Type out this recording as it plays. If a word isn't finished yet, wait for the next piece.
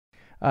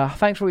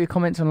Thanks for all your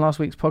comments on last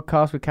week's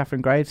podcast with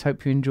Catherine Graves.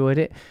 Hope you enjoyed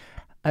it.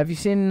 Have you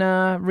seen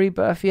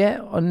Rebirth yet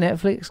on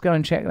Netflix? Go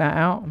and check that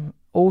out.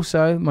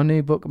 Also, my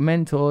new book,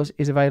 Mentors,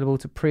 is available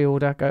to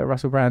pre-order. Go to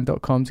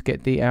russellbrand.com to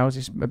get details.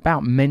 It's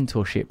about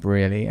mentorship,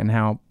 really, and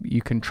how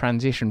you can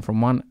transition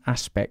from one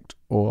aspect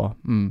or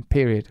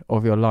period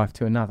of your life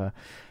to another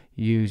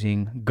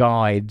using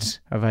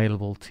guides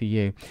available to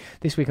you.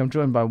 This week, I'm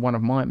joined by one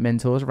of my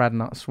mentors,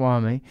 Radhanath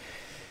Swami,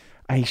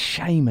 a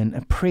shaman,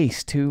 a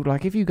priest who,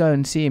 like, if you go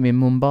and see him in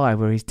Mumbai,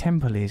 where his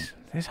temple is,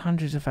 there's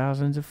hundreds of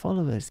thousands of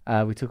followers.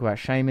 We talk about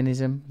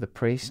shamanism, the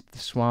priest, the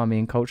Swami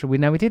and culture. We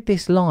did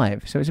this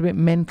live, so it's a bit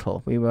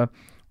mental. We were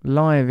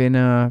live in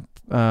a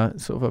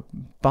sort of a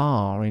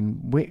bar in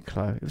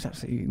Wicklow. It was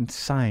absolutely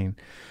insane.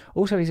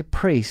 Also, he's a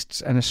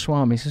priest and a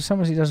Swami, so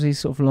sometimes he does these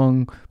sort of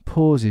long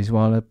pauses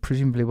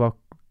presumably while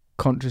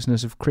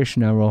consciousness of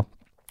Krishna or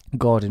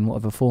God in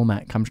whatever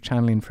format comes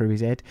channeling through his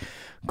head.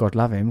 God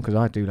love him, because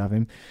I do love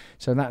him.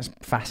 So that's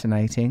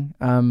fascinating.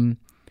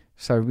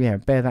 So yeah,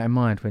 bear that in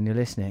mind when you're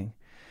listening.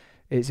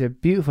 It's a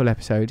beautiful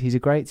episode. He's a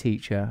great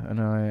teacher,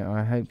 and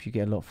I hope you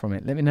get a lot from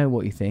it. Let me know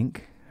what you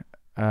think.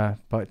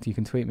 But you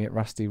can tweet me at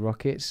Rusty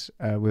Rockets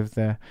with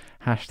the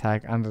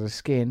hashtag Under the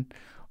Skin,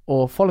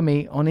 or follow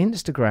me on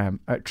Instagram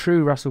at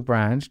True Russell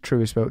Brand,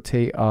 True is spelled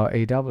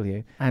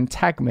T-R-E-W, and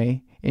tag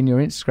me in your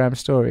Instagram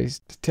stories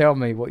to tell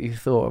me what you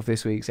thought of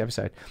this week's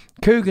episode.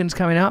 Coogan's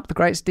coming up, the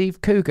great Steve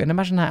Coogan.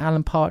 Imagine that,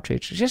 Alan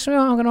Partridge. Just what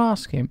I'm going to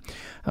ask him.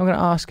 I'm going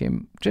to ask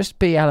him, just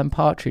be Alan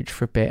Partridge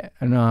for a bit,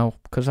 and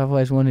because I've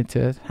always wanted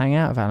to hang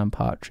out with Alan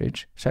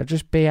Partridge. So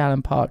just be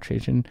Alan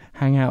Partridge and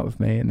hang out with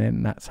me, and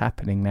then that's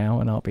happening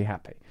now, and I'll be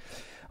happy.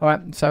 All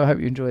right, so I hope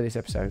you enjoy this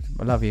episode.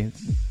 I love you.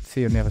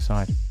 See you on the other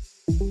side.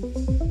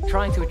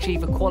 Trying to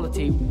achieve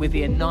equality with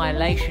the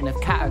annihilation of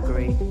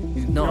category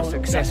is not a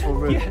successful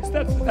route. Yes,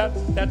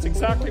 that's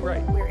exactly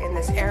right. We're in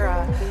this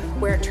era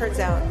where it turns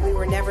out we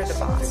were never the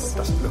boss. It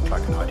doesn't look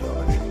like an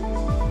ideology.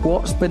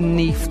 What's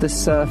beneath the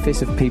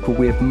surface of people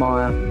we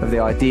admire, of the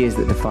ideas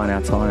that define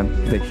our time,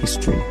 the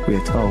history we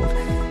are told?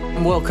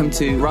 Welcome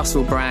to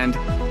Russell Brand.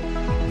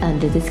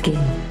 Under the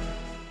Skin.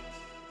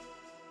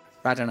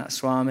 Radhanath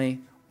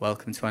Swami,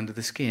 welcome to Under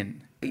the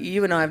Skin.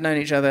 You and I have known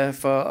each other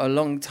for a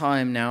long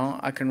time now.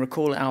 I can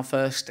recall our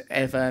first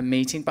ever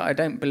meeting, but I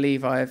don't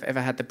believe I've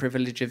ever had the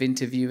privilege of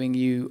interviewing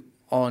you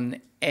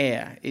on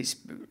air. It's,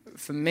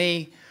 for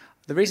me,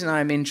 the reason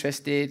I'm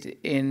interested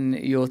in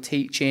your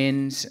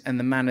teachings and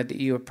the manner that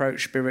you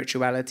approach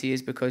spirituality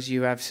is because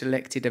you have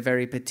selected a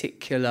very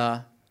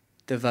particular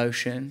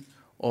devotion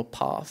or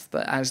path.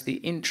 But as the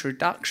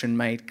introduction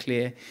made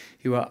clear,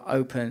 you are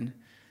open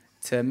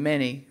to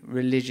many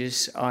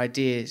religious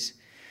ideas.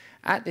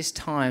 At this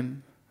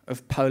time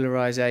of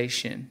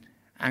polarization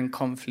and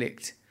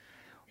conflict,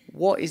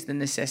 what is the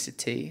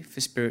necessity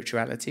for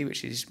spirituality,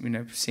 which is,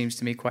 seems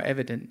to me quite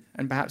evident,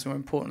 and perhaps more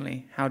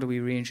importantly, how do we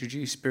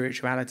reintroduce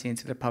spirituality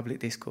into the public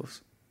discourse?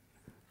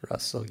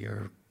 Russell,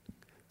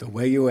 the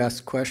way you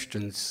ask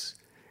questions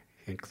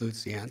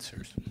includes the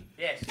answers.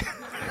 Yes.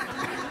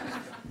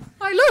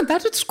 I learned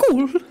that at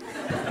school.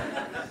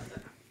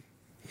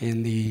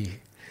 In the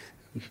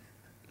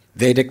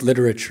Vedic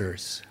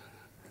literatures,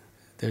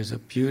 there's a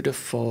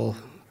beautiful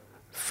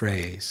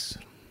phrase,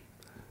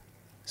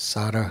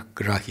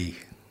 Saragrahi,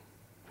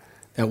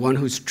 that one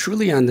who's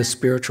truly on the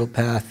spiritual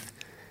path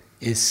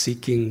is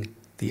seeking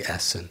the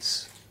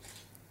essence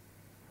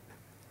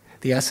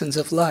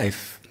of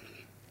life.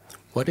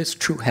 What is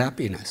true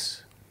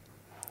happiness?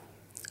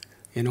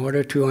 In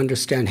order to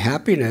understand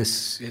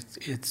happiness,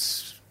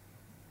 it's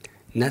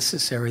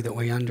necessary that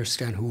we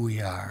understand who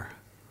we are.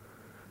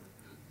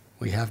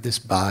 We have this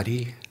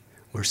body.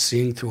 We're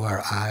seeing through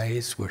our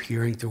eyes, we're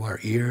hearing through our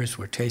ears,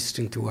 we're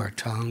tasting through our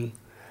tongue,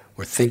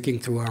 we're thinking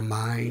through our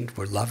mind,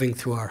 we're loving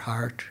through our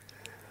heart.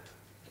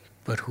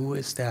 But who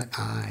is that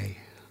I?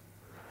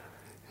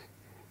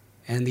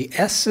 And the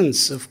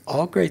essence of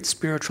all great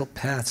spiritual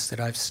paths that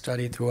I've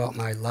studied throughout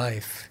my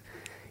life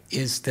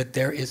is that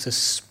there is a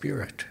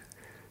spirit.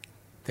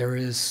 There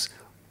is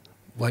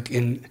what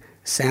in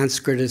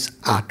Sanskrit is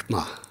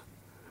Atma,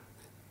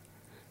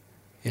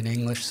 in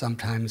English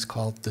sometimes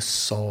called the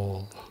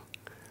soul,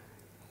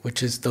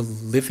 which is the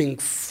living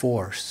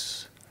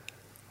force,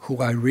 who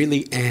I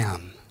really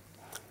am.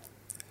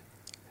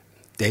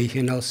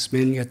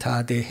 Dehinosmin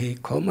yata dehi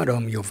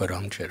komaram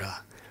yuvaram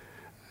jira.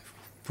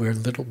 We're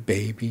little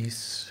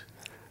babies,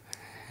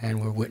 and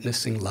we're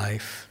witnessing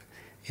life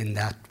in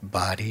that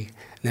body.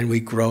 And then we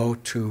grow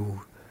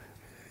to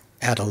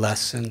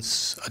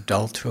adolescence,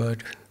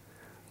 adulthood.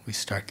 We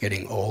start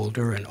getting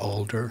older and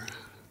older.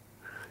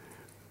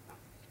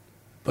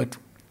 But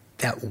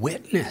that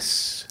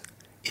witness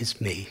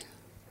is me.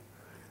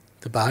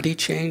 The body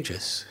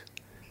changes,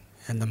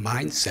 and the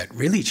mindset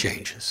really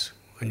changes.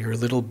 When you're a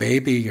little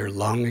baby, you're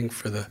longing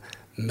for the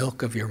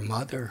milk of your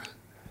mother.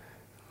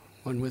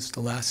 When was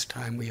the last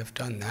time we have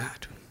done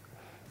that?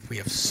 We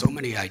have so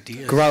many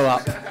ideas. Grow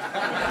up.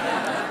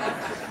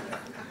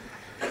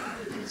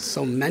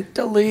 So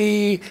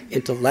mentally,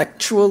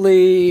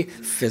 intellectually,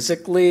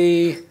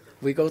 physically,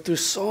 we go through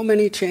so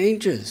many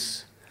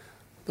changes.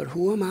 But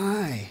who am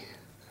I?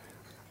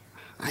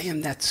 I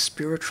am that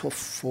spiritual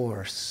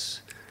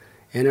force.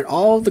 And in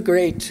all the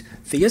great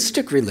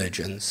theistic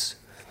religions,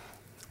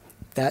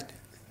 that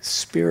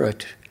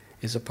spirit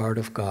is a part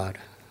of God.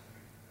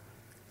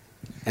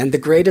 And the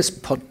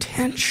greatest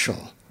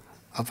potential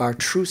of our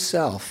true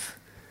self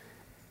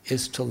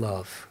is to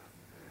love.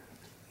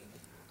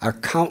 Our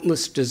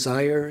countless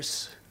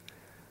desires,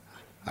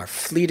 our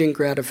fleeting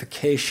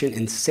gratification,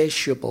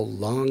 insatiable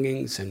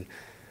longings, and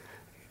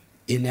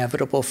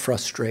inevitable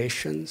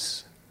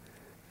frustrations,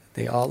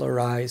 they all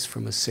arise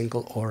from a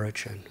single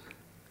origin,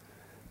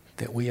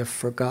 that we have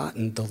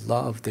forgotten the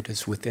love that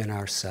is within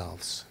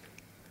ourselves.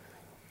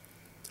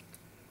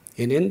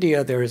 In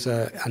India, there is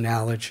an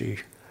analogy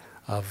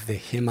of the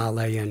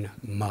Himalayan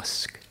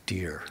musk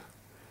deer.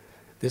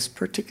 This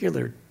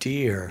particular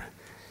deer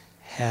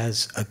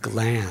has a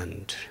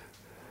gland.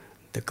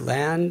 The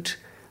gland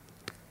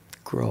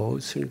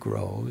grows and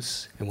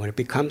grows, and when it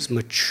becomes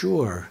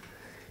mature,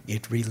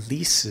 it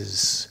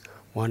releases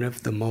one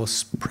of the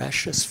most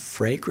precious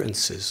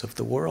fragrances of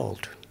the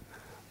world,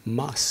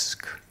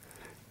 musk.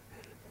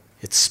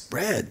 It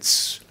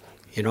spreads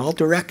in all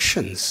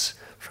directions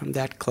from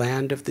that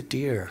gland of the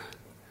deer.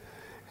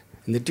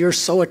 And the deer,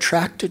 so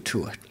attracted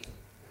to it,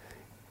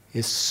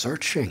 is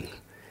searching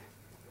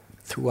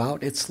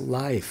throughout its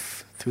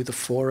life, through the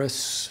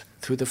forests,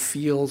 through the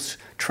fields,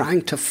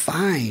 trying to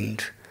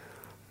find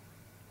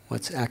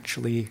what's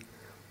actually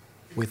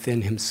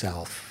within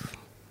himself.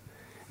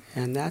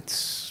 And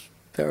that's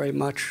very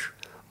much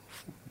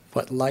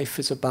what life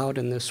is about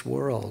in this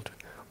world.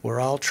 We're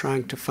all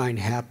trying to find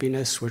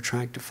happiness, we're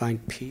trying to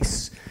find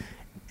peace.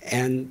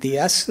 And the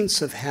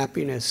essence of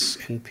happiness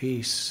and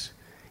peace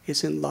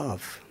is in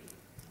love.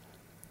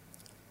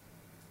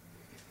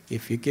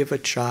 If you give a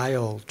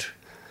child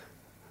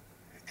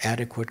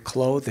adequate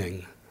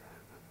clothing,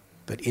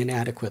 but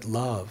inadequate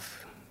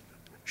love,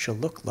 she'll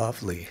look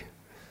lovely,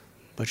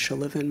 but she'll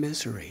live in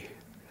misery.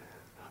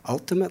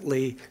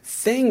 Ultimately,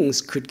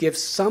 things could give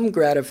some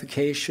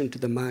gratification to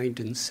the mind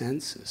and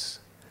senses,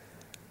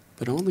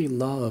 but only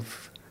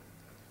love,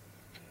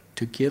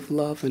 to give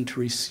love and to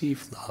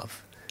receive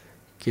love,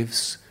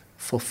 gives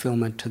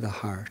fulfillment to the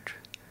heart.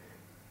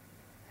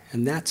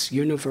 And that's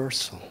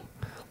universal.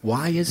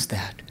 Why is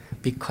that?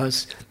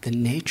 Because the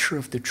nature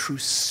of the true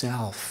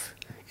self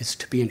is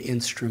to be an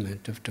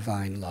instrument of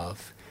divine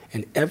love.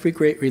 And every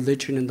great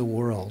religion in the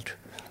world,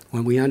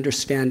 when we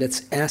understand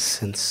its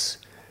essence,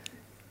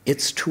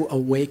 it's to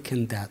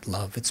awaken that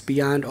love. It's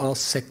beyond all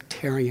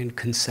sectarian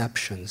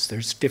conceptions.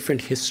 There's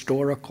different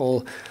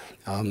historical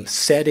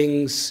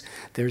settings,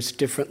 there's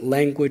different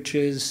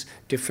languages,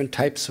 different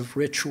types of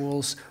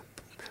rituals,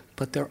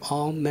 but they're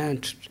all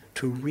meant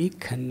to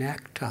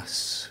reconnect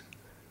us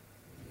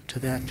to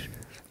that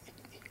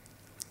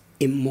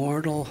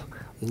immortal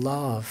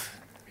love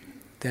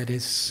that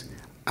is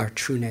our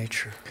true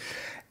nature.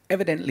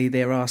 Evidently,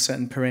 there are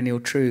certain perennial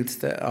truths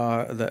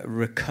that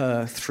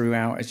recur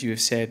throughout, as you have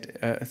said,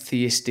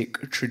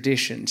 theistic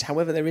traditions.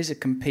 However, there is a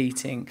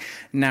competing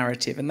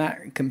narrative, and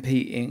that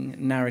competing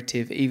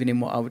narrative, even in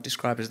what I would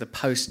describe as the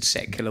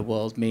post-secular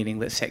world, meaning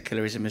that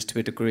secularism has to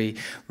a degree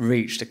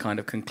reached a kind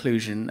of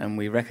conclusion, and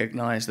we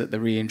recognise that the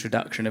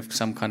reintroduction of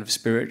some kind of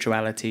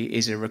spirituality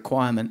is a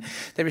requirement.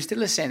 There is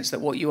still a sense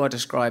that what you are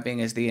describing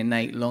as the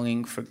innate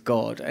longing for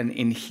God, an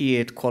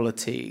inherent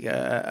quality,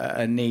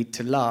 a need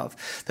to love,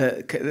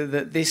 that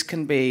this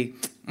can be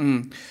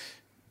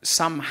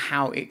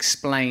somehow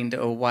explained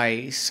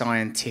away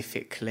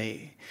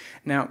scientifically.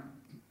 Now,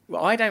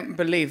 I don't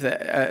believe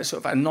that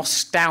sort of a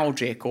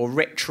nostalgic or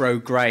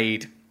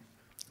retrograde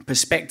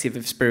perspective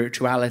of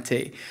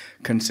spirituality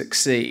can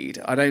succeed.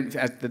 I don't.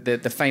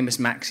 The famous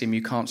maxim,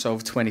 you can't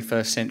solve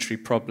 21st century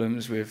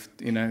problems with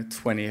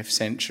 20th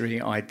century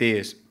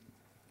ideas.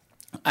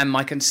 And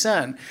my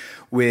concern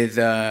with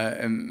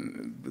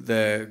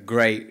the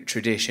great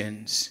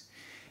traditions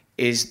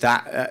is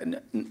that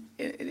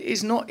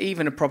it's not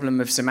even a problem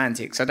of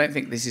semantics. I don't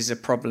think this is a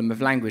problem of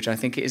language. I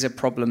think it is a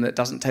problem that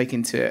doesn't take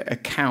into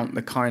account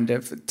the kind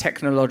of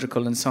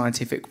technological and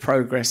scientific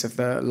progress of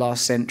the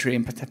last century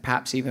and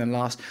perhaps even the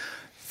last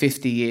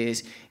 50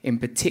 years in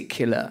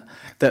particular.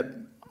 That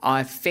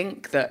I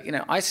think that,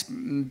 I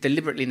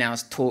deliberately now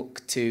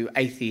talk to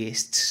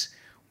atheists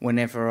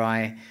whenever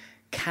I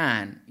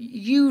can.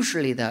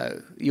 Usually,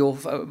 though,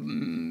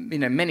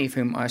 many of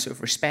whom I sort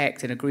of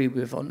respect and agree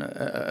with on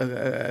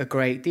a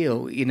great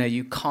deal.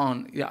 You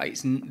can't.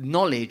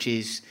 Knowledge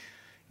is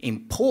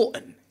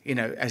important.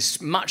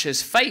 As much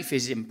as faith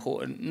is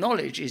important,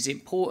 knowledge is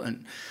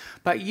important.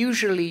 But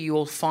usually,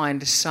 you'll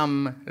find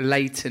some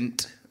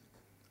latent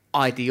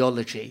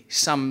ideology,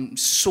 some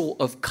sort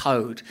of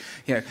code.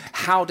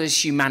 How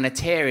does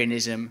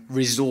humanitarianism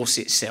resource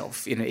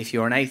itself? If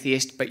you're an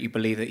atheist but you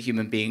believe that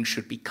human beings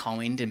should be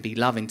kind and be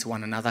loving to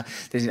one another,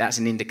 then that's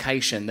an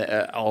indication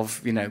that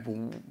of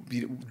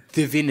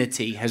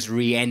divinity has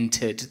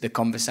re-entered the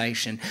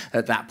conversation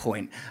at that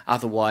point.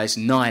 Otherwise,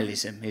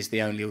 nihilism is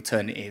the only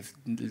alternative.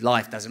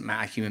 Life doesn't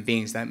matter, human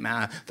beings don't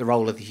matter, the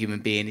role of the human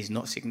being is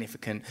not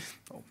significant.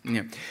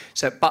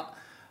 But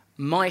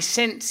My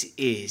sense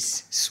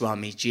is,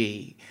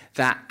 Swamiji,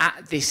 that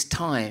at this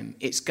time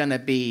it's going to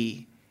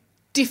be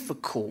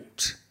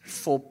difficult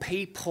for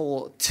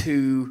people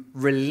to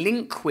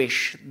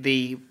relinquish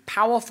the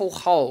powerful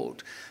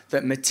hold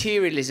that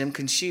materialism,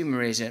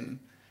 consumerism,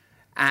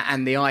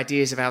 and the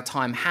ideas of our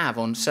time have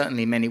on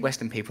certainly many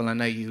Western people. I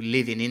know you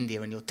live in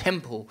India and your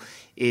temple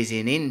is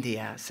in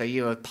India, so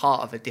you're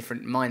part of a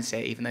different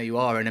mindset, even though you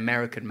are an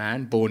American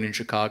man born in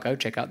Chicago.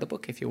 Check out the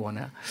book if you want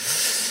to.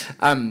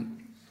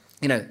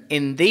 You know,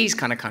 in these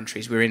kind of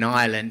countries, we're in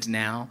Ireland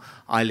now.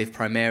 I live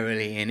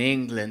primarily in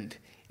England.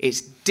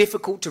 It's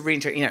difficult to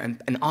reinterpret, you know,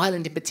 and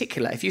Ireland in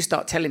particular. If you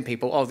start telling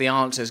people, oh, the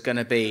answer's going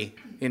to be,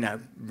 you know,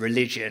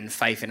 religion,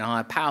 faith in a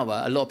higher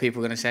power, a lot of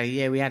people are going to say,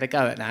 yeah, we had a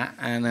go at that,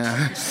 and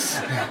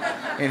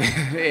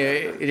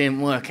it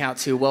didn't work out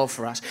too well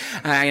for us.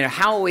 You know,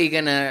 how are we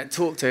going to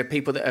talk to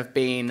people that have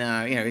been,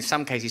 you know, in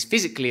some cases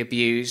physically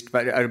abused,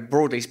 but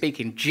broadly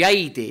speaking,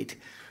 jaded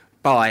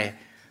by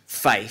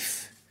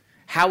faith?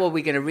 How are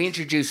we going to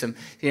reintroduce them?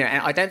 You know,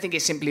 and I don't think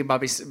it's simply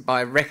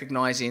by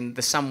recognising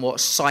the somewhat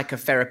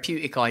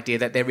psychotherapeutic idea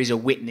that there is a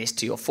witness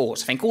to your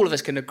thoughts. I think all of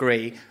us can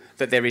agree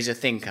that there is a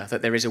thinker,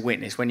 that there is a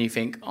witness. When you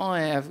think,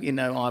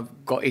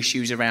 I've got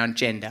issues around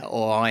gender,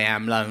 or I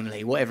am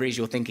lonely, whatever it is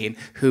you're thinking,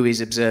 who is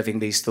observing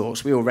these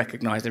thoughts? We all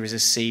recognise there is a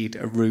seed,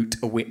 a root,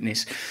 a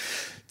witness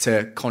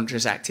to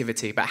conscious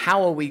activity. But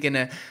how are we going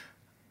to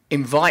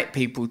invite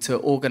people to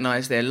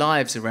organise their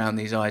lives around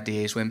these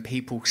ideas when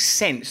people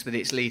sense that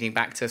it's leading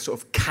back to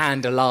sort of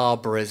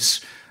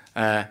candelabras,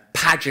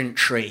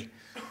 pageantry,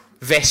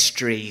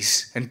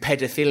 vestries and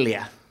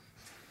paedophilia?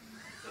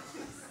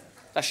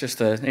 That's just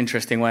an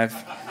interesting way of...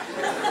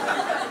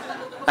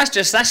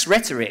 That's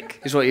rhetoric,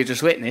 is what you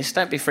just witnessed.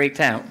 Don't be freaked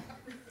out.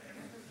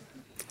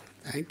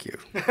 Thank you.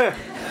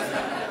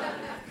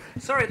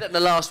 Sorry that the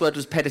last word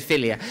was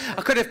paedophilia.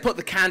 I could have put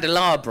the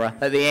candelabra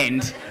at the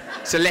end.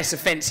 It's a less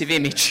offensive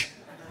image.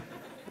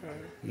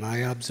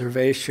 My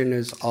observation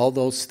is all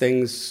those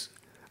things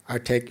are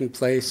taking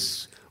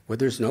place where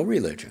there's no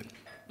religion.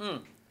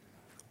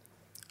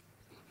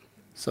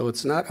 So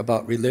it's not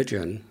about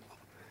religion.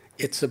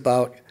 It's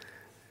about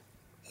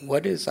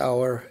what is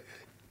our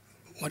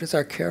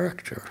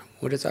character?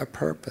 What is our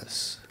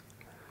purpose?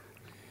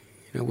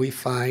 You know, we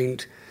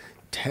find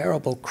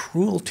terrible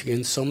cruelty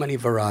in so many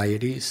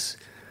varieties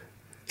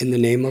in the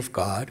name of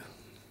God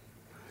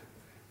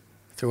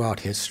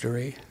throughout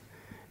history,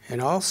 and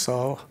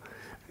also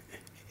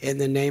in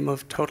the name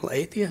of total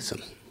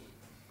atheism.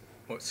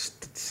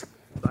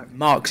 Like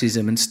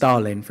Marxism and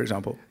Stalin, for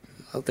example.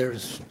 Well,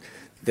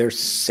 there's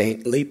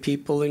saintly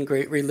people in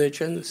great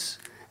religions.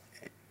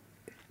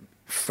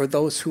 For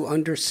those who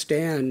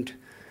understand,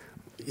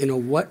 you know,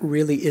 what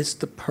really is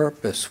the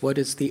purpose, what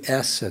is the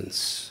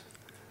essence.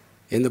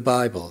 In the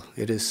Bible,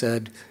 it is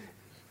said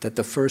that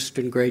the first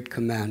and great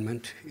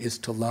commandment is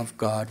to love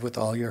God with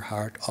all your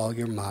heart, all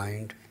your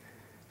mind,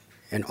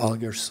 and all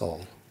your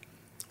soul.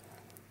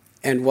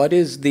 And what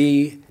is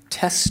the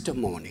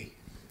testimony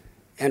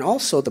and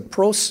also the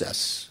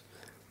process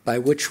by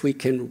which we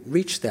can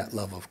reach that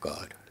love of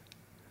God?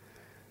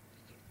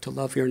 To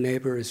love your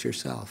neighbor as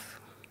yourself.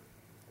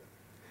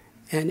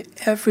 And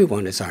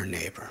everyone is our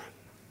neighbor.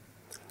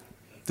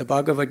 The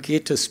Bhagavad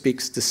Gita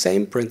speaks the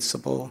same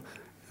principle,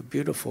 a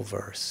beautiful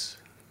verse.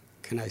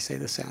 Can I say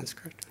the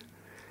Sanskrit?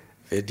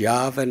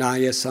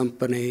 Vidyavanaya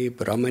sampane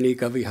brahmani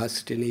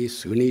gavihastini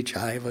suni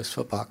chaiva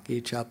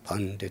svapaki cha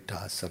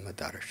pandita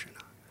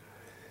samadarshana.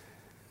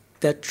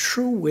 That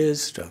true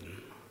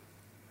wisdom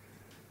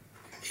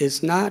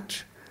is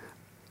not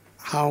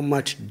how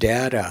much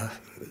data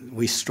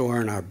we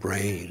store in our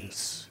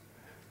brains.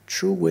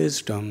 True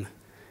wisdom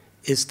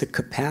is the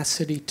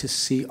capacity to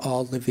see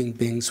all living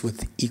beings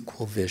with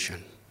equal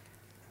vision.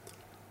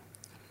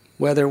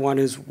 Whether one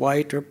is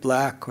white or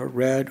black or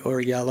red or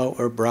yellow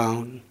or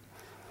brown,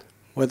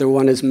 whether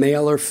one is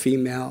male or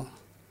female,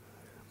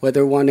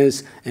 whether one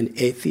is an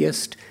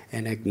atheist,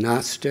 an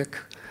agnostic,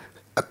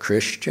 a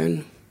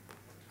Christian,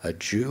 a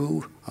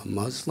Jew, a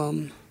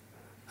Muslim,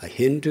 a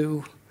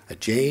Hindu, a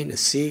Jain, a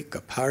Sikh,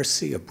 a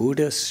Parsi, a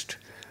Buddhist.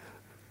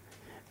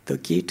 The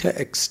Gita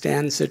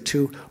extends it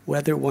to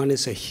whether one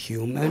is a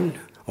human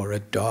or a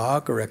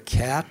dog or a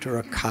cat or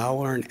a cow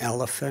or an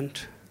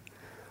elephant.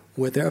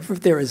 Wherever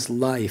there is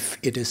life,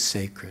 it is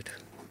sacred.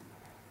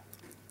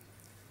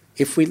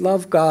 If we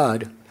love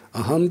God,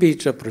 aham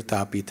bija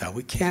pratapita,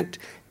 we can't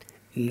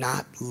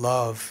not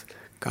love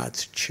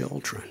God's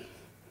children.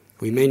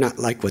 We may not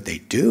like what they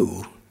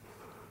do,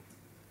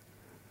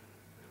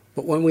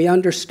 but when we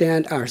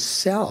understand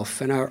ourself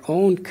and our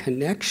own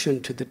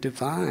connection to the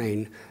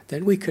divine,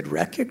 then we could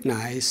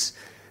recognize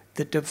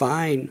the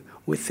divine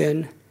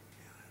within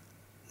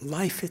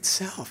life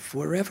itself,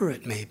 wherever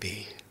it may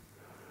be.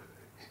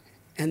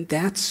 And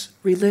that's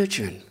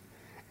religion.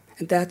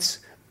 And that's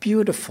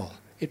beautiful.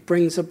 It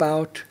brings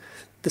about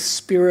the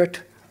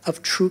spirit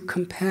of true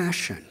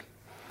compassion.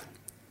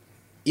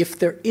 If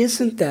there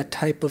isn't that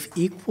type of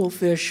equal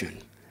vision,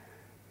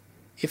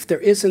 if there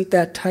isn't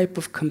that type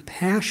of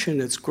compassion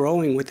that's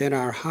growing within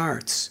our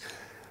hearts,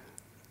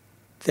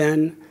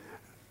 then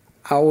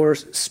our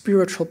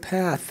spiritual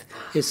path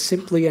is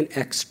simply an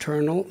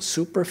external,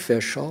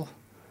 superficial,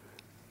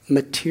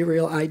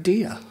 material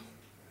idea.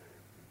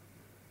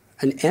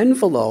 An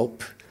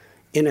envelope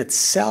in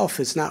itself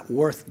is not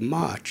worth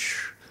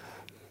much,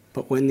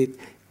 but when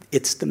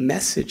it's the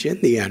message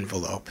in the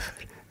envelope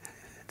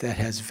that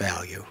has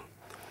value.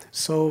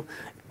 So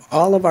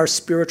all of our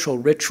spiritual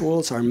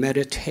rituals, our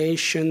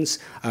meditations,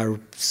 our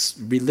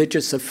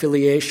religious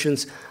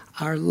affiliations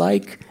are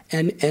like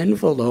an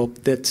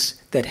envelope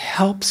that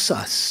helps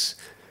us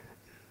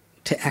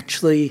to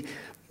actually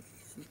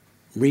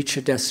reach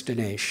a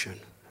destination.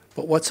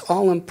 But what's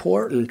all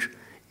important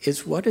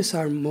is, what is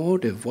our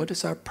motive? What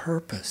is our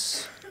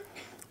purpose?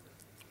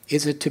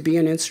 Is it to be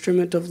an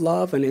instrument of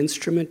love, an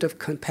instrument of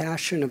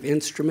compassion, an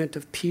instrument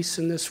of peace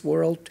in this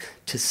world,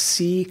 to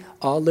see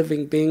all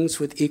living beings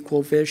with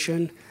equal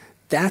vision?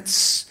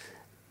 That's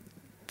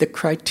the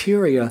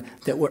criteria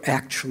that we're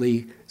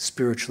actually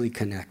spiritually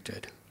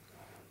connected.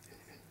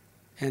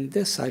 And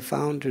this I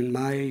found in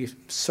my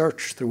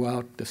search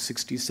throughout the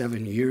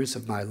 67 years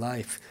of my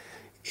life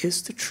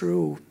is the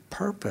true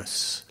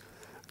purpose,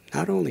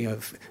 not only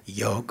of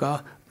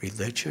yoga,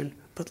 religion,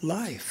 but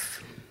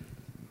life.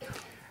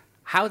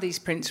 How are these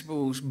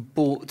principles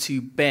brought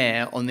to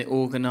bear on the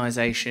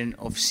organisation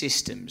of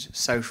systems,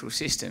 social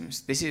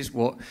systems? This is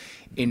what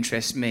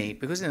interests me,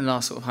 because in the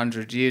last sort of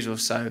 100 years or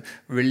so,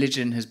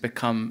 religion has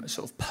become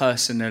sort of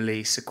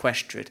personally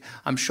sequestered.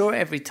 I'm sure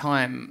every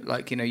time,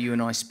 like, you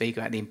and I speak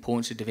about the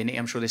importance of divinity,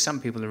 I'm sure there's some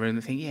people in the room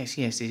that think, yes,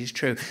 this is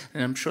true.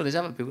 And I'm sure there's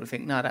other people that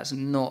think, no, that's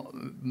not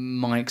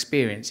my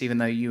experience, even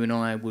though you and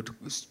I would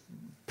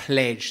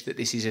pledge that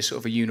this is a sort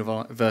of a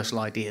universal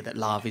idea, that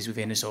love is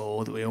within us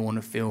all, that we all want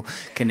to feel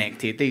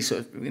connected. These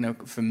sort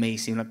of, for me,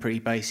 seem like pretty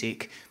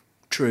basic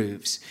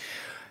truths.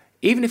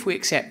 Even if we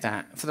accept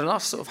that, for the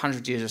last sort of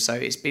 100 years or so,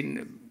 it's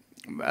been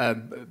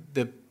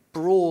the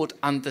broad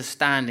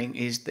understanding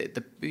is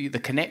that the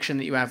connection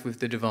that you have with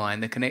the divine,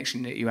 the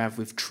connection that you have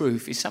with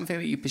truth, is something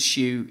that you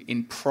pursue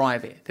in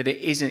private. That it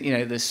isn't,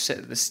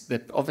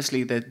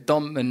 obviously the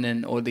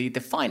dominant or the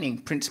defining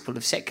principle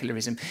of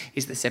secularism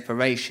is the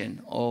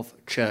separation of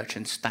church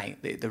and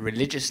state. The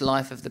religious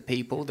life of the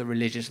people, the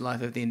religious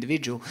life of the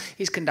individual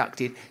is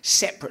conducted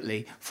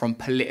separately from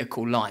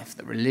political life.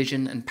 That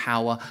religion and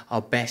power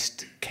are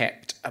best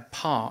kept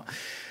apart.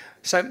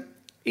 So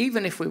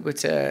even if we were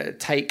to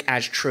take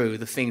as true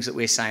the things that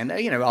we're saying,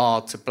 that,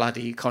 are to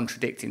bloody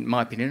contradict, in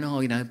my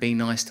opinion, be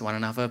nice to one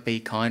another, be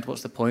kind,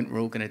 what's the point,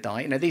 we're all going to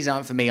die. These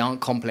aren't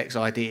complex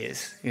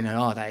ideas,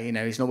 are they?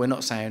 We're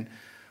not saying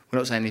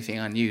anything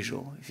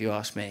unusual, if you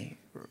ask me,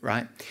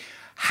 right?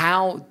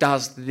 How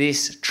does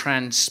this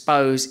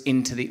transpose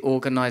into the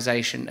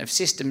organisation of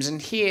systems?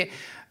 And here,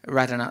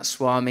 Radhanath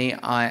Swami,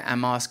 I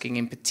am asking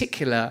in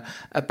particular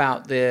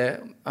about I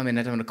don't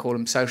want to call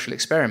them social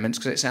experiments,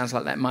 because it sounds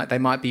like they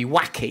might be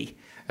wacky.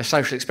 A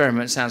social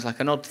experiment sounds like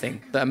an odd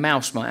thing that a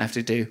mouse might have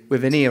to do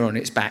with an ear on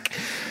its back.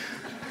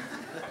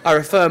 I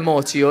refer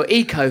more to your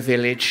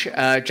eco-village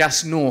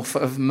just north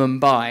of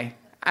Mumbai.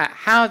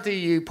 How do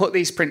you put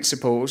these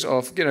principles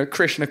of,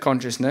 Krishna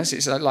consciousness?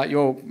 It's like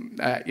you're,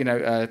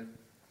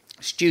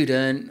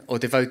 student or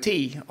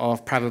devotee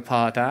of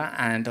Prabhupada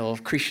and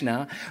of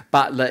Krishna,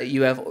 but that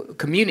you have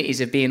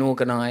communities of being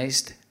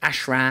organised,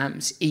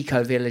 ashrams,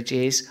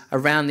 eco-villages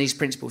around these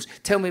principles.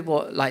 Tell me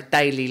what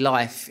daily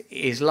life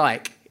is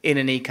like in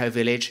an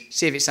eco-village.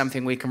 See if it's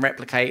something we can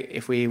replicate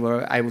if we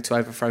were able to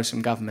overthrow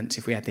some governments,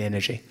 if we had the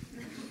energy.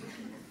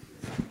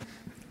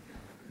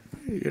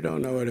 You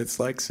don't know what it's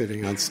like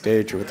sitting on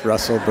stage with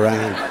Russell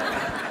Brand.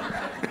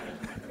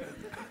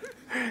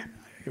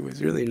 It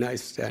was really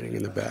nice standing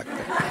in the back there.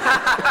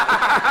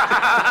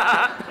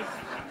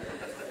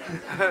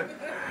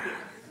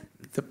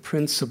 The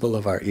principle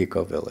of our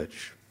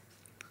eco-village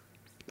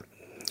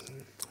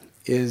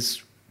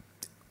is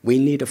we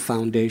need a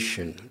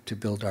foundation to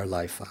build our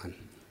life on.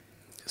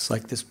 It's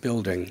like this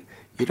building.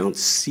 You don't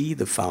see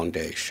the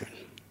foundation,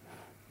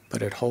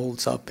 but it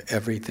holds up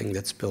everything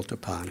that's built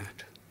upon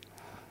it.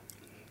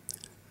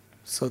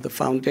 So the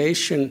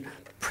foundation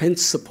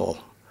principle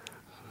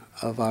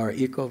of our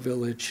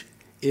eco-village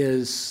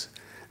is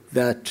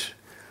that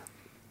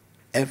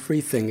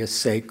everything is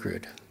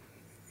sacred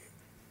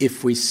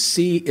if we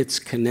see its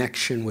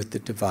connection with the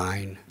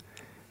divine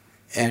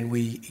and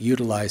we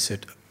utilize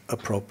it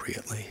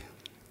appropriately.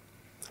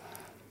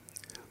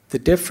 The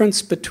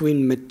difference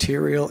between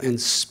material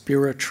and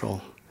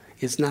spiritual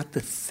is not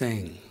the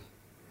thing.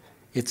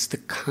 It's the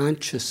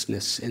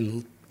consciousness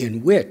in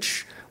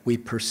which we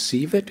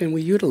perceive it and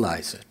we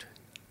utilize it.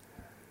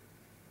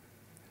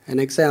 An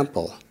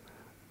example,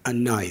 a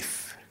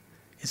knife.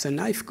 Is a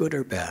knife good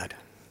or bad?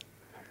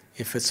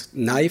 If a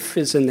knife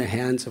is in the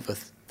hands of a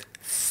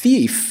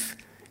thief,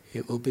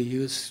 it will be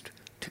used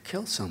to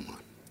kill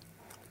someone.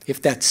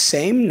 If that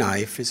same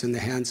knife is in the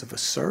hands of a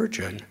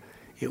surgeon,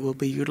 it will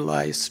be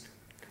utilized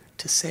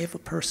to save a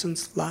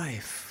person's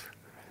life.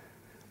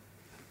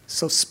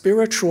 So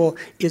spiritual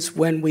is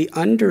when we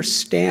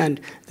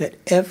understand that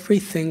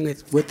everything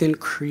that's within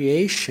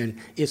creation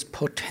is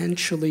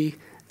potentially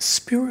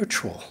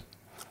spiritual.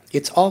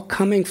 It's all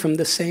coming from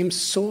the same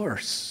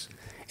source.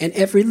 And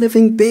every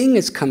living being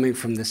is coming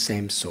from the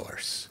same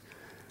source.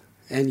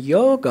 And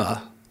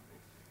yoga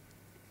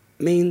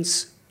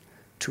means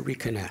to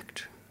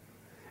reconnect.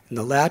 And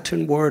the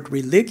Latin word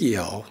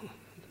religio,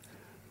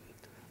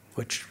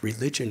 which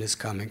religion is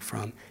coming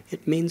from,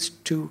 it means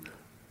to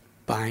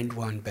bind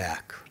one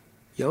back.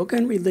 Yoga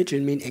and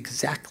religion mean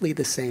exactly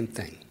the same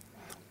thing.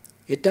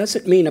 It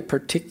doesn't mean a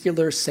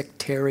particular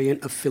sectarian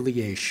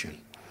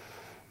affiliation.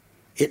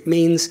 It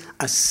means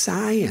a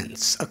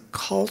science, a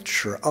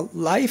culture, a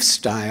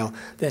lifestyle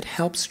that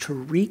helps to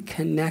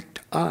reconnect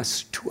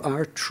us to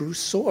our true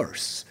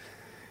source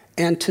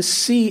and to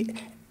see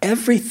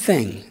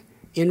everything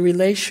in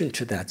relation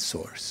to that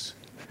source.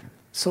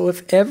 So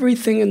if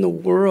everything in the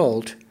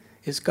world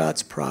is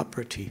God's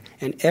property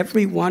and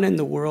everyone in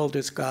the world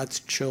is God's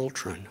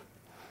children,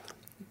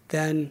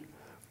 then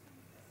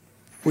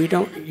we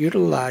don't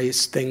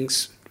utilize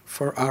things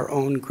for our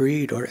own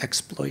greed or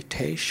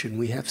exploitation.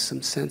 We have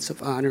some sense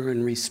of honor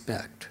and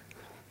respect.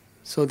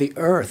 So the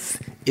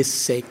earth is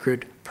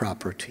sacred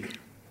property.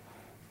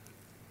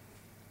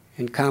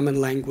 In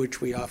common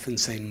language, we often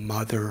say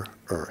Mother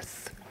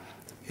Earth.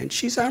 And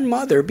she's our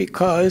mother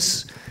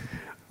because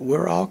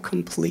we're all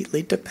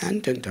completely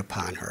dependent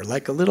upon her.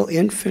 Like a little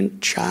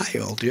infant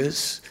child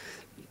is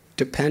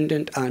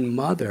dependent on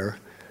mother,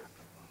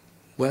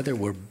 whether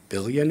we're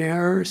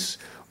billionaires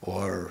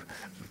or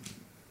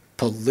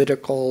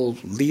political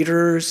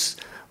leaders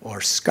or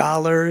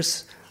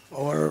scholars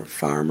or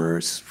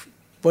farmers.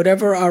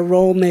 Whatever our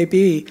role may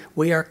be,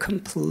 we are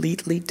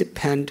completely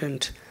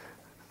dependent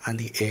on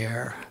the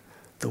air,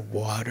 the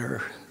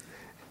water,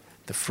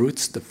 the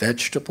fruits, the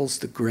vegetables,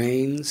 the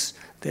grains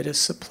that is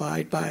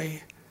supplied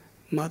by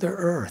Mother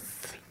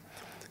Earth.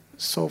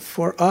 So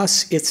for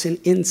us, it's an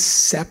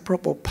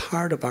inseparable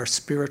part of our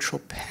spiritual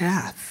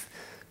path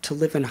to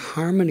live in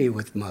harmony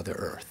with Mother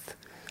Earth.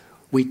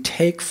 We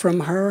take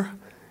from her.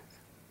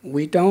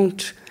 We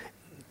don't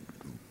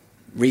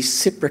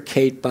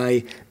reciprocate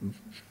by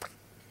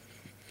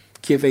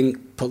giving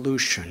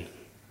pollution.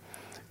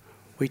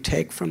 We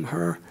take from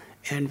her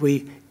and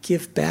we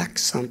give back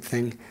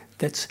something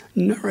that's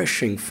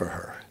nourishing for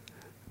her.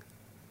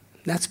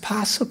 That's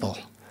possible.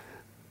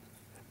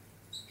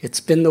 It's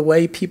been the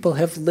way people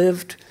have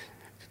lived,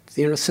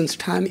 since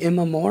time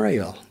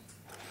immemorial.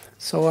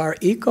 So our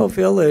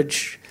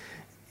eco-village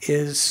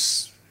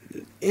is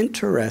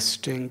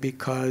interesting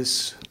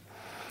because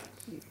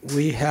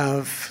we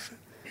have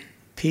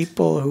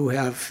people who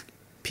have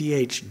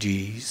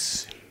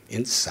PhDs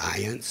in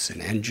science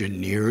and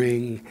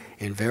engineering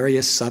and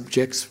various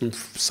subjects from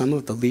some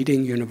of the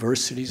leading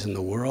universities in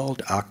the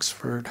world,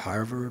 Oxford,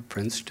 Harvard,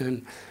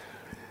 Princeton.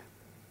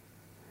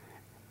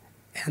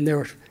 And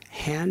they're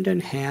hand in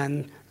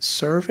hand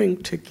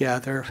serving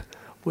together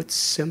with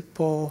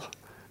simple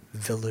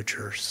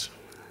villagers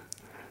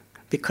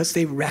because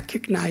they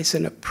recognize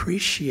and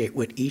appreciate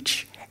what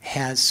each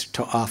has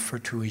to offer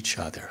to each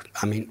other.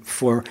 I mean,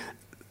 for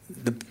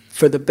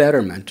the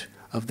betterment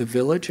of the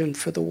village and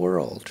for the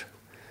world.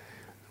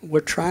 We're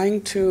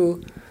trying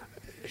to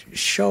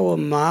show a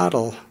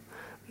model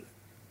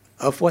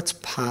of what's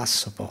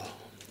possible.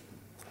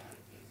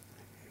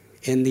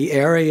 In the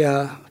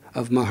area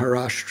of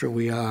Maharashtra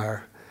we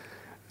are,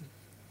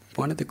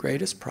 one of the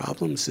greatest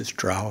problems is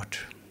drought,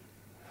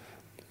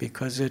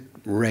 because it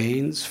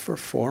rains for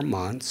 4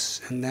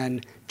 months, and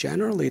then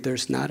generally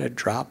there's not a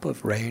drop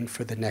of rain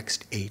for the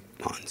next 8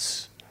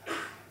 months.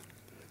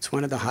 It's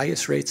one of the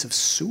highest rates of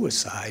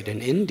suicide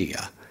in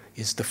India,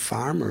 is the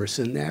farmers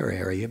in their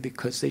area,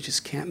 because they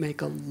just can't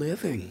make a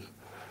living.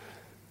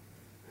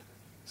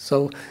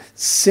 So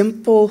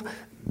simple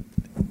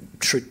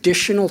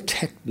traditional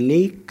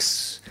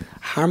techniques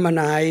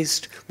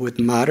harmonized with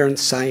modern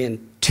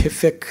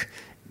scientific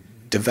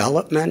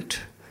development.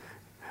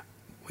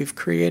 We've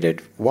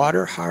created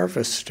water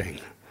harvesting,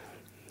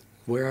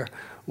 where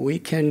we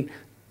can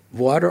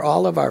water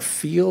all of our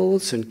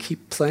fields and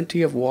keep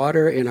plenty of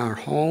water in our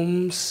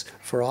homes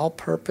for all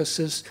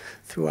purposes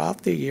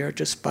throughout the year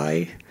just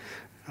by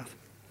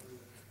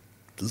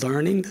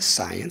learning the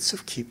science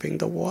of keeping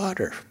the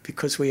water,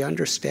 because we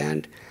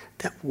understand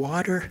that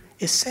water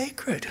is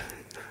sacred.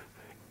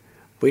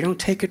 We don't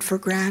take it for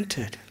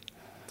granted.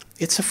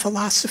 It's a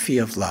philosophy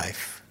of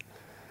life.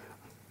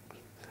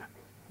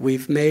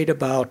 We've made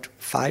about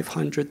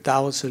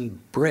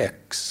 500,000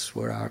 bricks,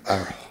 where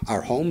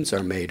our homes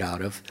are made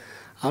out of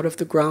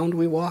the ground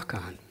we walk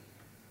on,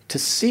 to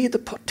see the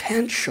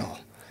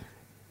potential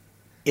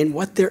in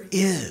what there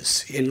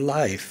is in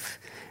life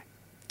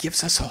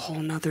gives us a whole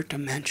nother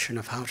dimension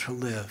of how to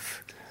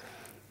live.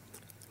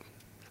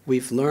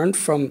 We've learned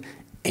from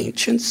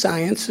ancient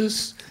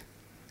sciences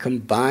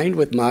combined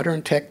with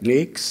modern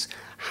techniques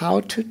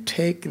how to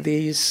take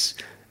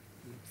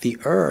the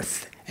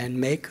earth and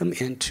make them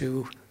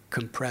into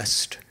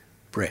compressed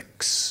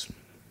bricks.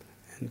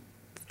 And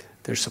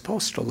they're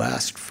supposed to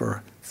last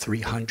for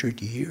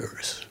 300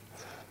 years.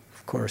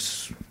 Of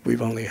course,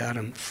 we've only had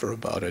them for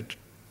about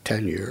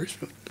 10 years.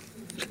 But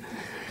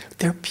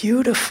they're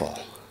beautiful.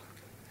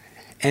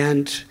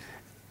 And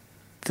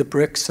the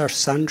bricks are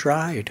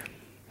sun-dried.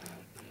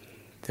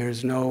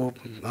 There's no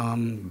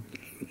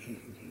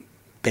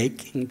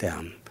baking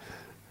them.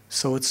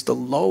 So it's the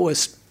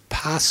lowest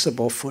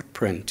possible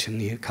footprint in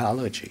the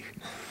ecology.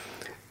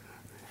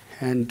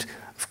 And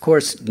of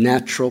course,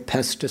 natural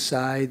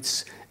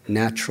pesticides,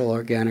 natural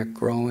organic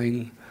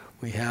growing.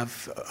 We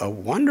have a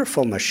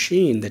wonderful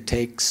machine that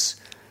takes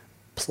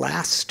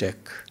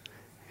plastic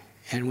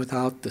and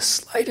without the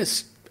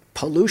slightest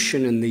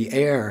pollution in the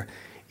air,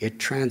 it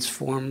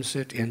transforms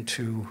it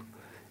into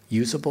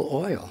usable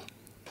oil.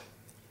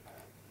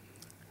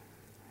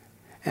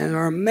 And there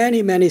are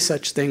many, many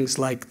such things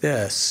like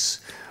this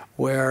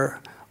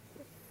where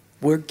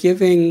we're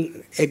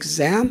giving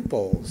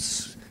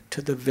examples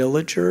to the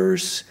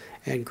villagers,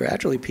 and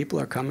gradually people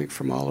are coming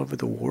from all over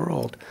the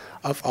world,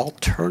 of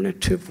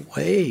alternative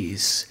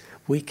ways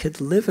we could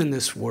live in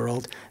this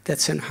world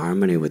that's in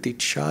harmony with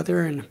each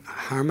other and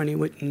harmony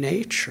with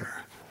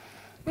nature.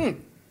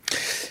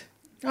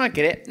 I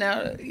get it.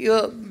 Now,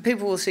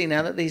 people will see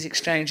now that these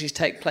exchanges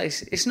take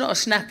place. It's not a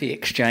snappy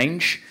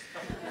exchange.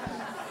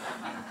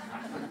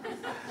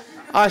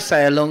 I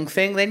say a long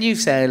thing, then you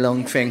say a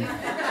long thing.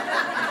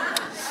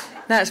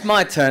 Now it's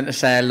my turn to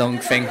say a long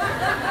thing.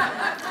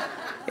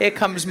 Here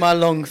comes my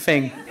long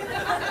thing.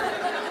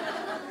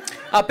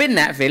 I've been in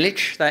that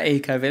village, that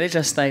eco village.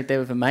 I stayed there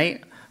with a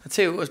mate. I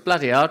tell you, it was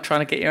bloody hard trying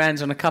to get your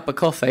hands on a cup of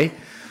coffee.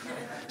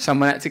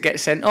 Someone had to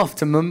get sent off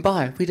to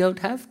Mumbai. We don't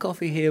have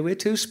coffee here, we're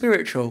too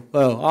spiritual.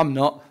 Well, I'm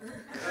not.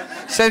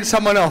 Send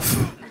someone off.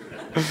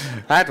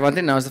 I had one,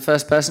 didn't I? I was the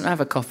first person to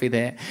have a coffee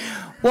there.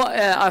 What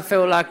I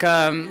feel like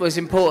was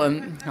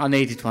important, I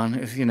needed one.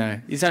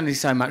 There's only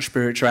so much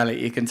spirituality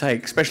you can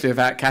take, especially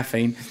without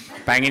caffeine,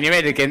 banging your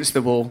head against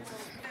the wall.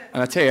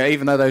 And I tell you,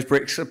 even though those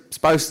bricks are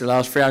supposed to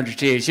last 300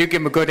 years, you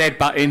give them a good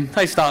headbutting,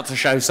 they start to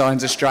show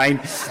signs of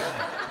strain.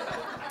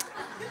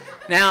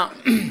 Now,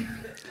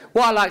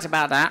 what I liked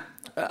about that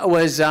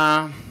was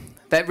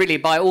that really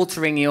by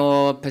altering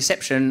your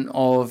perception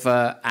of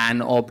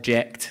an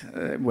object,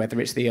 whether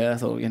it's the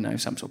earth or,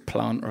 some sort of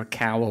plant or a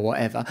cow or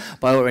whatever,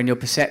 by altering your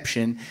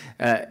perception,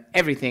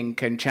 everything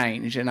can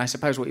change. And I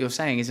suppose what you're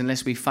saying is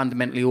unless we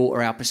fundamentally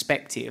alter our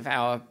perspective,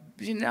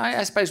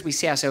 I suppose we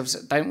see ourselves,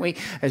 don't we,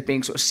 as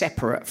being sort of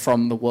separate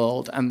from the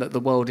world, and that the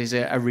world is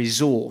a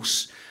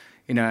resource,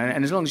 and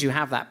as long as you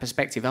have that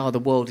perspective, the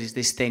world is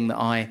this thing that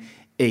I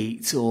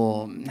eat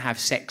or have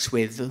sex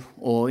with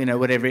or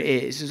whatever it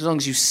is, as long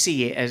as you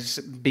see it as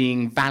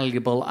being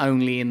valuable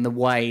only in the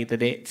way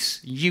that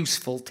it's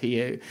useful to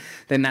you,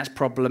 then that's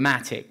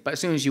problematic. But as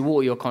soon as you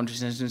alter your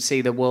consciousness and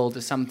see the world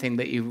as something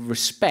that you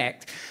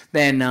respect,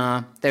 then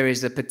there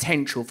is the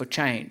potential for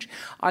change.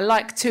 I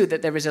like too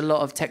that there is a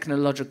lot of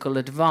technological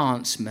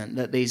advancement,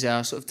 that these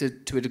are sort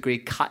of to a degree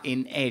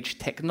cutting edge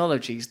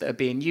technologies that are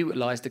being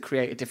utilised to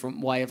create a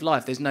different way of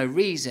life. There's no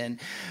reason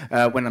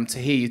when I'm to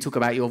hear you talk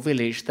about your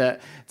village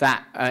that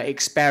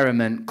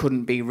experiment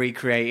couldn't be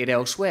recreated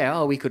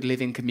elsewhere. We could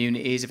live in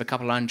communities of a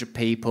couple of hundred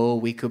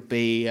people. We could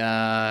be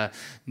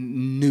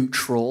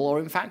neutral or,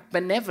 in fact,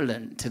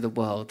 benevolent to the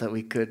world. That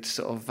we could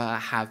sort of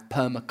have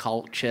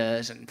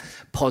permacultures and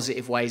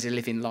positive ways of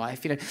living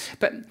life.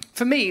 But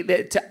for me,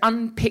 to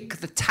unpick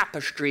the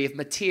tapestry of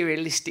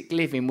materialistic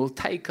living will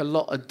take a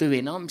lot of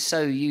doing. I'm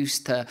so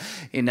used to,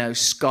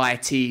 Sky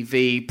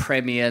TV,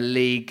 Premier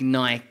League,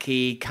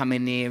 Nike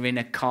coming here in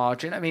a car.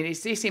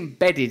 It's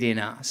embedded in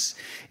us.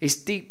 It's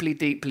deeply,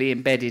 deeply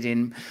embedded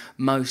in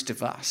most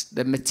of us.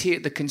 The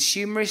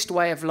consumerist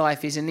way of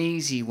life is an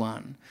easy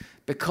one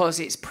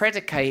because it's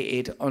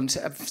predicated on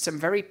some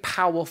very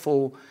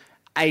powerful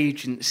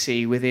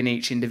agency within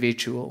each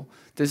individual.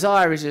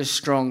 Desire is a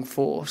strong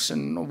force,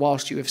 and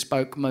whilst you have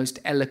spoke most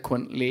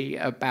eloquently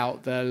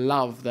about the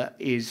love that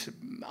is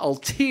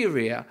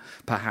ulterior,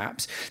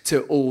 perhaps,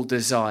 to all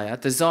desire,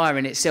 desire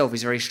in itself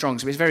is very strong.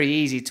 So it's very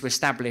easy to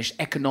establish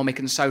economic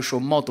and social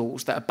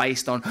models that are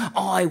based on,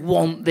 I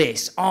want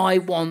this, I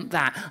want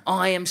that,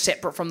 I am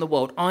separate from the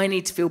world, I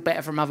need to feel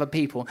better from other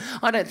people.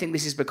 I don't think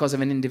this is because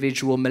of an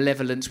individual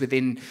malevolence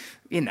within,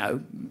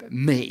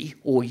 me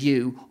or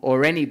you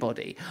or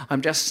anybody.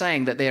 I'm just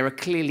saying that there are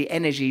clearly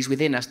energies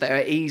within us that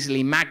are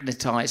easily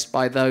magnetised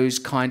by those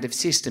kind of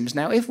systems.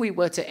 Now, if we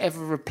were to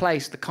ever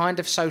replace the kind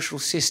of social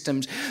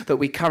systems that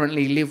we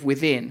currently live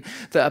within,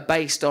 that are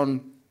based on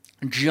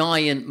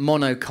giant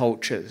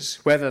monocultures,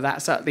 whether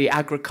that's at the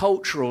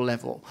agricultural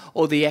level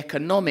or the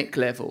economic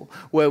level,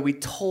 where we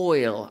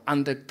toil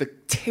under the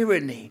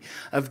tyranny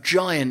of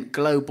giant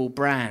global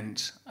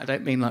brands. I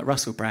don't mean like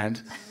Russell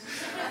Brand,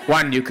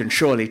 one you can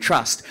surely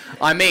trust.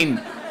 I mean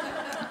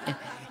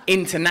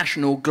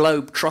international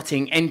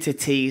globe-trotting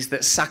entities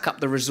that suck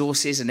up the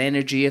resources and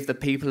energy of the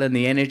people and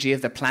the energy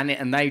of the planet,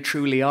 and they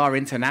truly are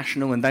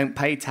international and don't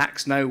pay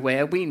tax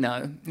nowhere. We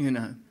know,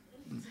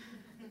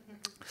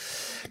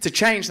 To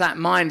change that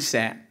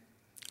mindset,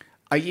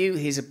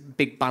 here's a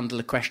big bundle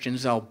of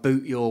questions I'll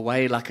boot your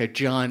way like a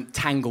giant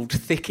tangled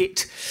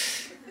thicket.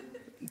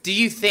 Do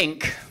you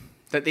think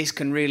that this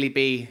can really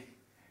be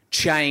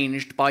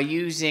changed by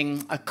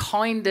using a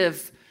kind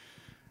of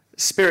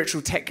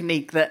spiritual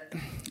technique that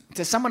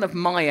to someone of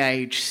my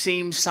age,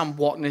 seems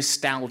somewhat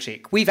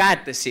nostalgic. We've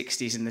had the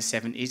 60s and the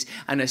 70s,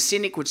 and a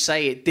cynic would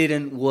say it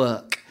didn't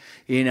work.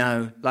 You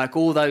know, like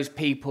all those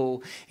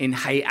people in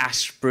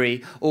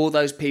Haight-Ashbury, all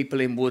those people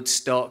in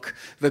Woodstock,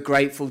 the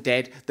Grateful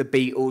Dead, the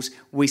Beatles.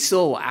 We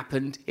saw what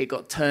happened. It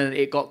got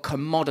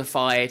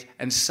commodified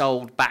and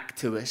sold back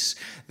to us.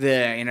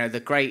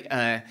 The great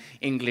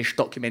English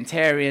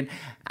documentarian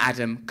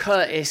Adam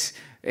Curtis,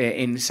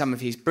 in some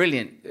of his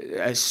brilliant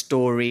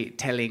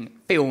storytelling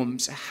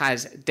films,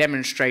 has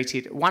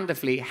demonstrated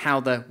wonderfully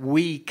how the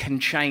 "we can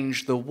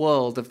change the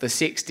world" of the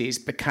 60s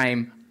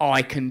became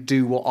 "I can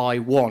do what I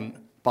want"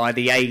 by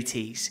the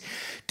 80s.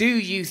 Do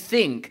you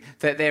think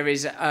that there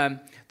is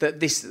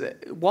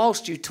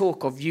whilst you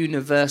talk of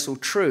universal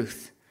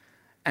truth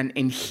and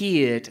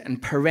inhered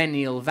and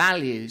perennial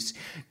values,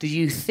 do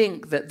you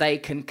think that they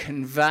can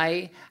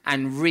convey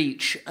and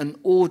reach an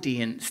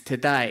audience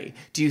today?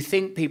 Do you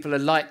think people are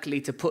likely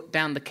to put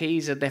down the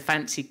keys of their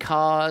fancy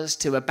cars,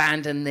 to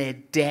abandon their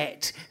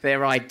debt,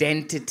 their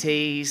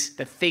identities,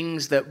 the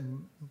things that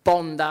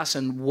bond us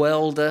and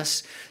weld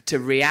us to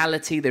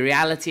reality, the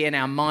reality in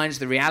our minds,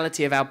 the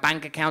reality of our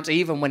bank accounts,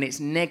 even when it's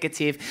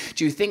negative?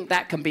 Do you think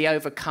that can be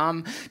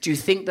overcome? Do you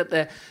think that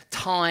the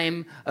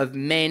time of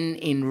men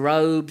in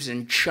robes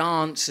and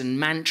chants and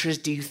mantras,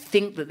 do you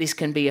think that this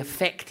can be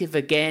effective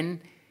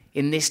again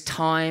in this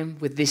time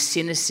with this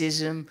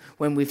cynicism,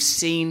 when we've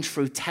seen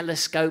through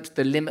telescopes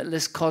the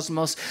limitless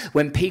cosmos,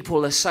 when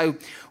people are so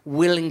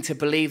willing to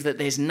believe that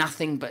there's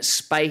nothing but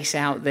space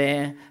out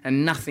there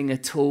and nothing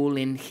at all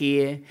in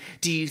here?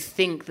 Do you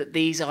think that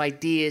these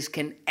ideas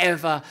can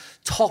ever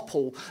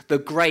topple the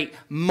great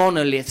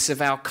monoliths of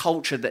our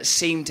culture that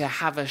seem to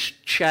have us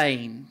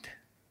chained?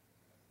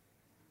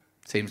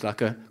 Seems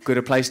like a good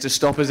a place to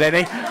stop as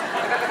any.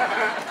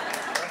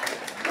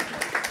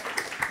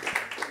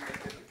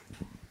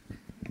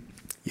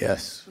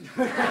 Yes.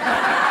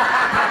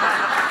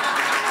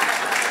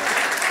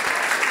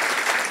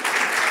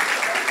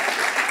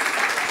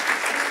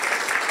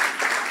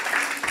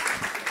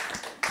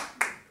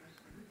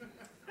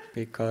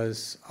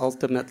 Because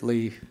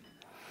ultimately,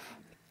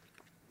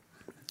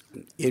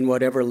 in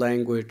whatever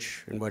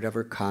language, in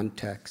whatever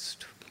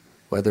context,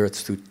 whether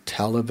it's through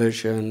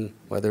television,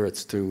 whether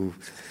it's through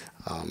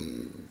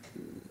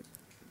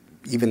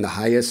even the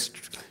highest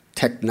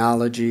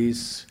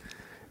technologies,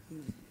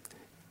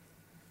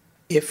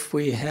 if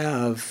we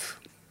have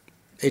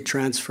a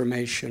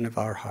transformation of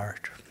our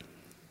heart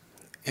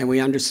and we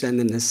understand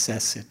the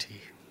necessity,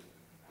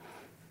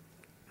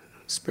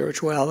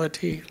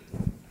 spirituality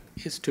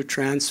is to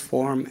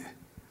transform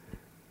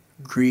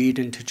greed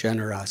into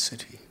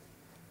generosity,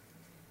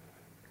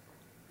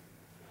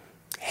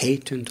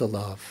 hate into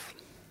love,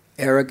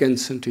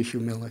 arrogance into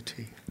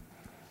humility.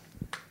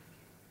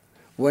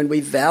 When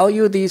we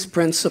value these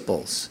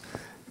principles,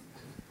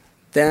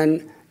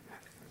 then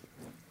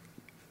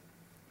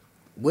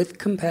with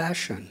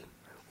compassion,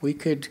 we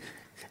could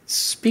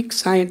speak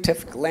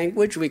scientific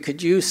language, we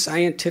could use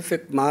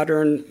scientific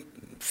modern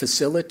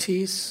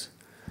facilities.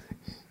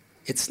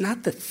 It's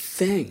not the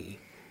thing,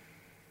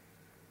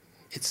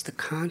 it's the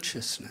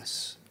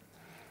consciousness.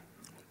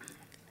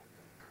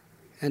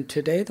 And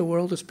today the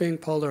world is being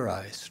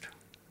polarized.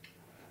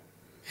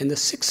 In the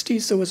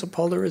 60s there was a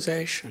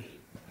polarization.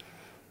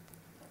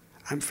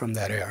 I'm from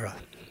that era.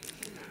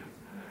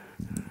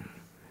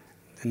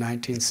 The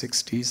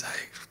 1960s, I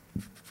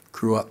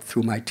grew up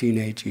through my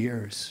teenage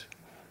years.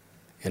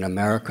 In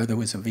America, there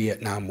was a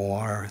Vietnam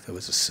War, there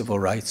was a civil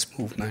rights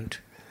movement.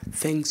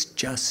 Things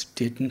just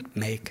didn't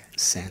make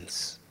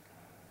sense.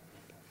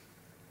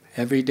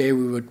 Every day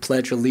we would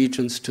pledge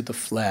allegiance to the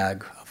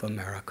flag of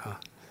America.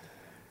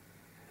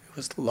 It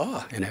was the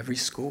law in every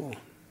school.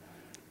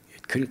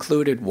 It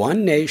concluded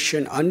one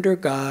nation under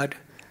God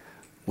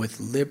with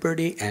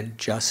liberty and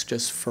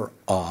justice for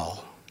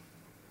all.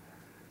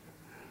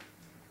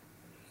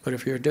 But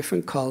if you're a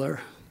different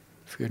color,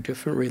 if you're a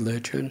different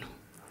religion,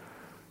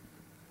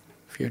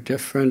 if you're a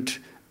different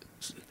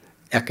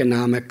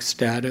economic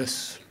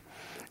status,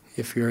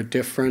 if you're a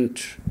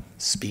different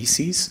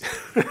species,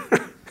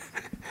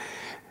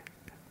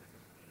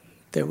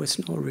 there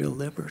was no real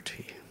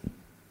liberty.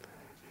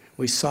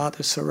 We saw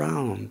this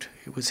around.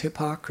 It was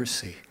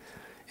hypocrisy.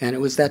 And it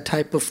was that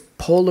type of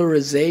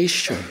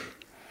polarization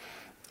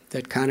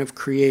that kind of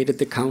created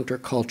the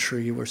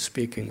counterculture you were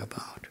speaking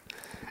about.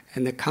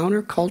 And the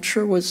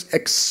counterculture was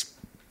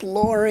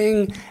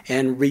exploring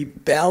and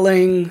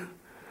rebelling.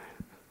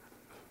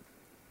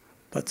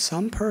 But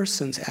some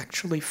persons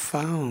actually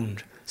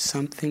found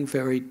something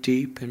very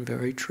deep and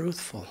very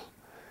truthful.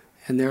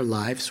 And their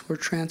lives were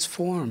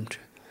transformed.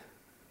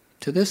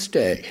 To this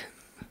day,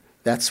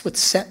 that's what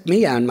set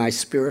me on my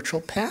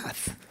spiritual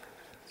path.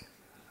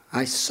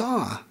 I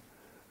saw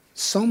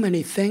so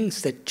many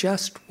things that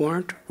just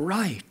weren't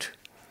right.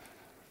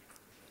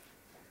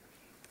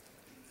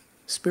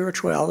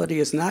 Spirituality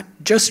is not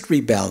just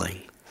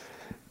rebelling.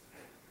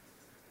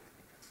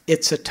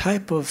 It's a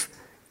type of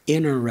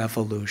inner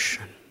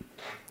revolution,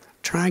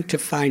 trying to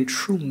find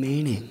true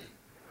meaning.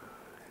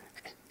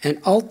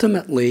 And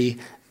ultimately,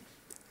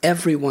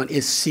 Everyone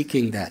is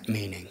seeking that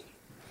meaning.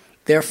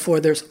 Therefore,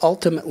 there's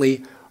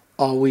ultimately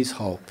always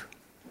hope.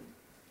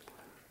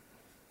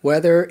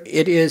 Whether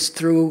it is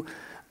through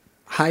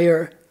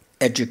higher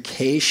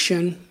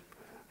education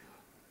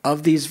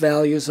of these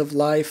values of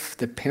life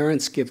that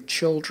parents give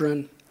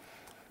children,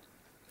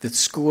 that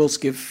schools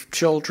give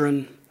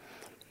children,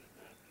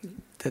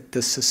 that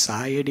the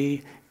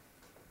society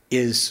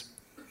is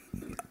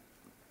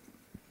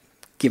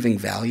giving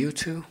value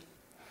to,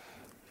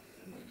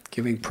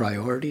 giving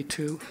priority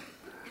to,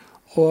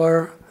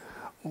 or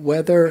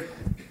whether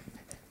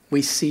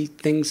we see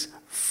things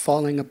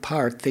falling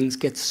apart, things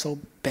get so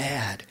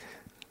bad.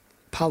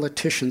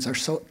 Politicians are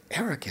so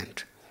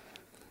arrogant.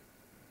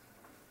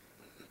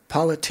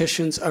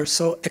 Politicians are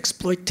so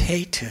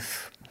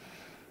exploitative.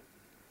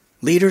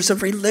 Leaders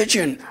of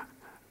religion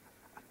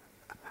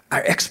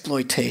are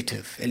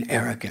exploitative and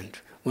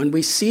arrogant. When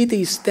we see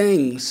these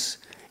things,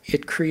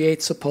 it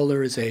creates a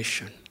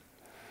polarization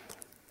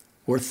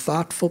where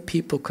thoughtful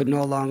people could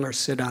no longer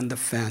sit on the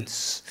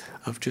fence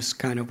of just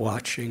kind of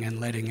watching and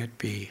letting it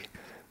be.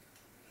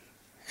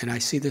 And I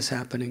see this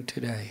happening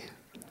today.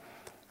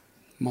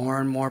 More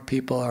and more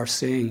people are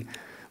seeing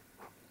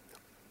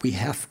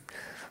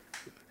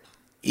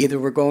either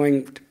we're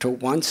going to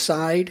one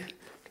side,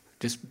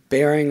 just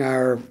bearing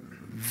our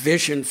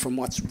vision from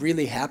what's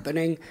really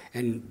happening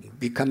and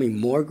becoming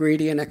more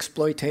greedy and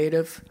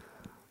exploitative,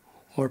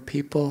 or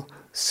people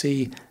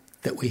see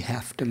that we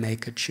have to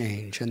make a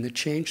change, and the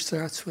change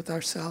starts with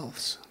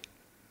ourselves.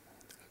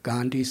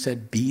 Gandhi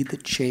said, "Be the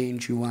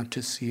change you want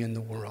to see in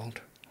the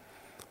world."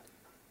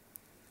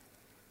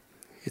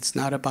 It's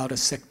not about a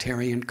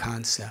sectarian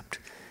concept.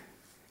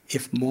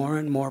 If more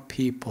and more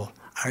people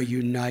are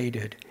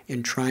united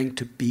in trying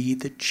to be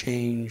the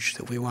change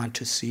that we want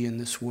to see in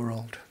this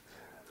world,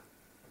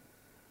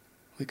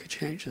 we could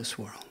change this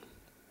world.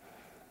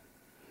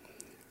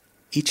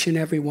 Each and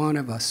every one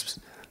of us,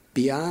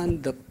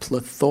 beyond the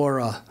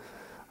plethora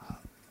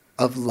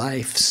of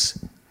life's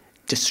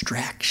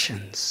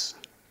distractions,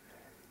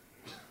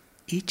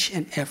 each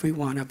and every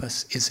one of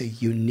us is a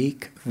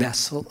unique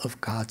vessel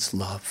of God's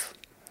love,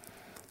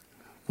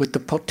 with the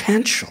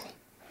potential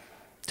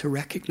to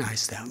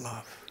recognize that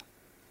love,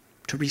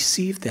 to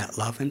receive that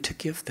love, and to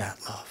give that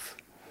love.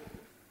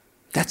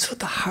 That's what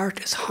the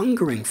heart is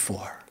hungering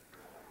for.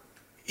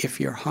 If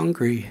you're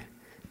hungry,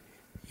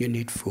 you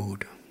need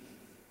food.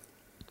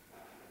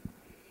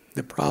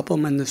 The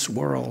problem in this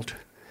world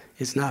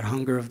is not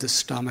hunger of the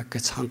stomach,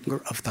 it's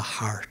hunger of the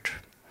heart.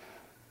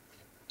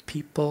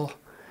 People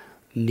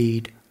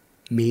need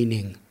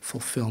meaning,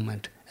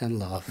 fulfillment, and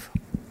love.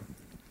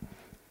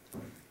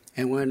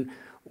 And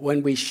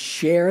when we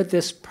share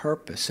this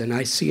purpose, and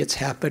I see it's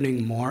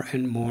happening more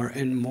and more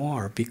and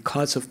more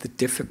because of the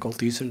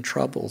difficulties and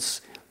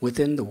troubles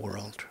within the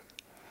world,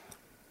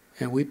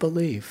 and we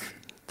believe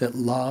that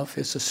love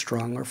is a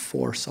stronger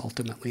force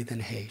ultimately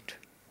than hate.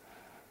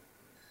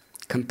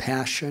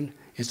 Compassion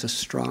is a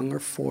stronger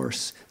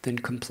force than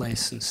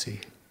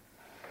complacency.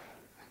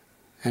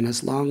 And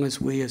as long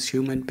as we as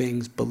human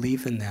beings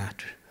believe in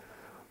that,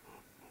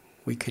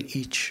 we can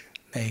each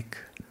make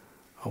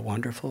a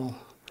wonderful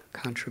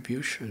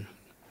contribution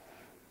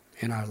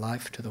in our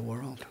life to the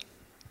world.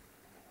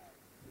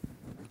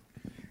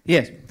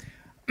 Yes.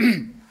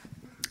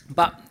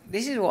 But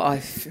this is what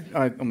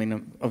I mean,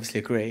 I obviously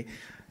agree.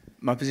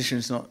 My position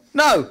is not,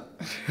 no!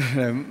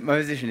 No, my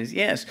position is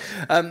yes.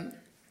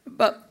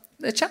 But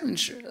the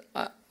challenge,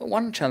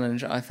 one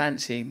challenge I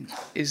fancy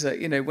is that,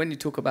 when you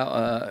talk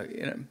about,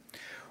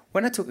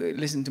 when I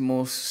listen to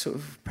more sort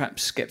of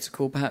perhaps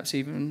sceptical, perhaps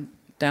even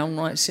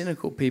downright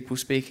cynical people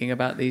speaking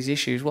about these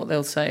issues, what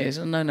they'll say is,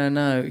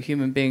 no,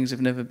 human beings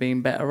have never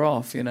been better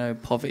off.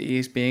 Poverty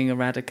is being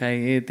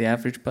eradicated. The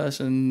average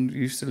person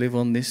used to live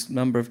on this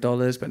number of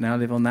dollars, but now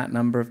live on that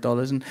number of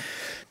dollars. And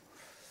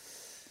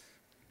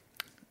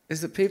is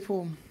that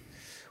people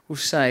will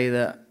say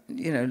that,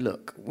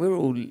 look, we're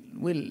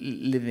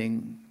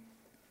living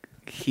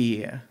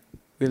here.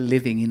 We're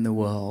living in the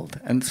world.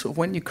 And sort of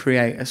when you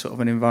create a sort of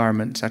an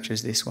environment such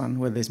as this one,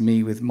 where there's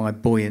me with my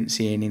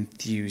buoyancy and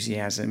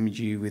enthusiasm,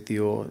 you with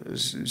your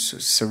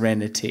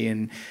serenity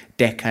and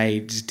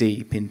decades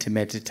deep into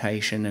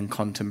meditation and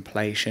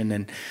contemplation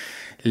and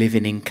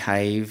living in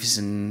caves,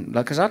 and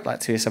because I'd like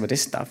to hear some of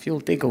this stuff, you'll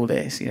dig all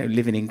this,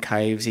 living in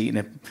caves, eating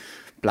a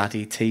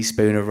bloody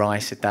teaspoon of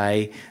rice a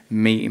day,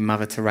 meeting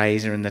Mother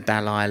Teresa and the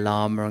Dalai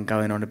Lama and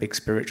going on a big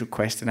spiritual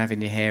quest and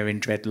having your hair in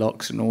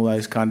dreadlocks and all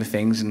those kind of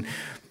things, and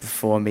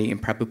before meeting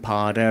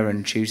Prabhupada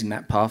and choosing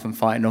that path and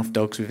fighting off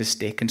dogs with a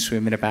stick and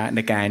swimming about in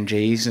the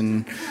Ganges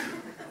and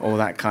all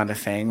that kind of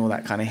thing, all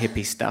that kind of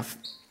hippie stuff,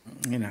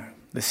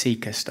 the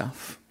seeker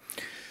stuff.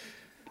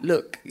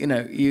 Look,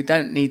 you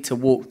don't need to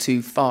walk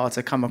too far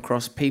to come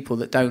across people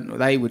that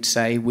we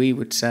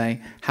would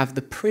say, have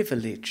the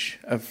privilege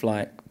of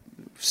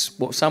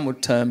what some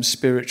would term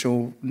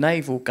spiritual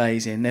navel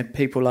gazing. They're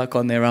people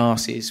on their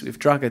arses with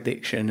drug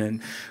addiction and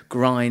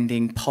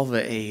grinding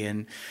poverty.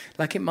 And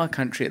in my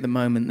country at the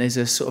moment, there's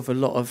a sort of a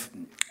lot of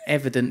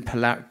evident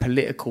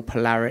political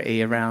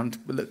polarity around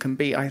that can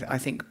be, I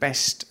think,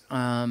 best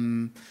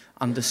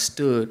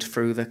understood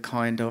through the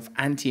kind of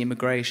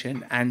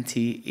anti-immigration,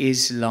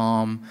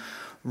 anti-Islam,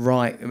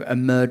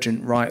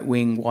 emergent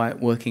right-wing, white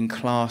working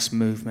class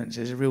movements.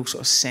 There's a real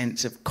sort of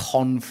sense of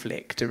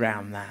conflict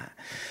around that.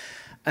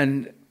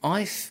 And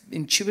I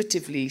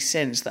intuitively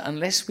sense that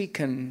unless we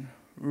can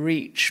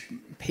reach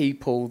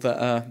people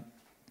that are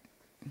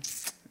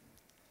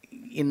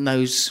in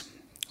those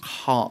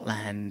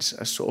heartlands,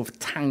 are sort of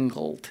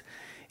tangled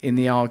in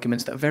the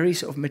arguments that are very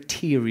sort of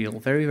material,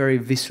 very, very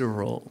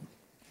visceral.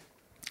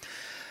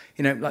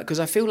 You know, like, because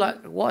I feel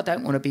like what I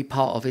don't want to be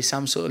part of is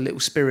some sort of little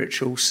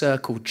spiritual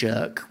circle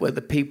jerk where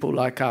the people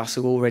like us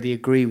who already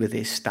agree with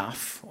this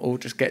stuff all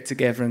just get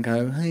together and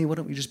go, hey, why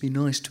don't we just be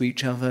nice to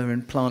each other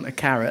and plant a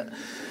carrot?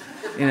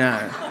 You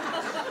know.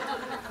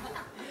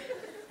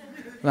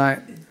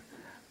 Like,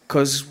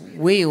 because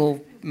we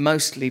all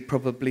mostly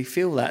probably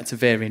feel that to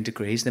varying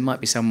degrees. There might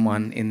be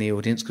someone in the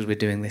audience, because we're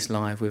doing this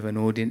live with an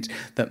audience,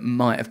 that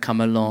might have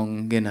come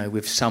along, you know,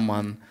 with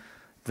someone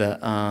that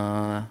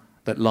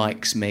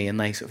likes me, and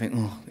they sort of think,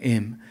 oh,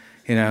 him,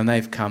 you know, and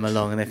they've come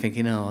along and they're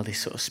thinking, oh, this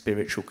sort of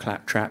spiritual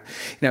claptrap.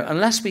 You know,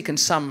 unless we can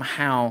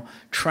somehow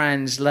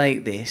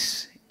translate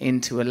this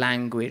into a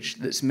language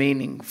that's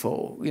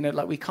meaningful, you know,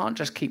 like we can't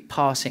just keep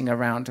passing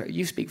around.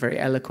 You speak very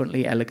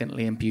eloquently,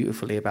 elegantly and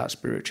beautifully about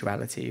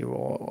spirituality,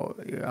 or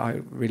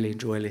I really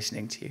enjoy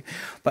listening to you.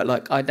 But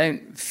like, I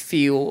don't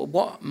feel,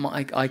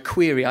 I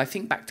query, I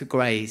think back to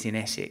Grays in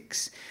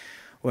Essex,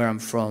 where I'm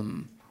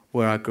from,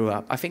 where I grew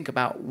up. I think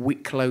about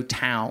Wicklow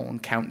Town,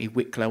 County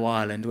Wicklow,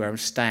 Ireland, where I'm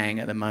staying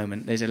at the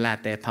moment. There's a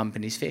lad there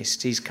pumping his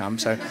fists. He's come,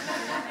 so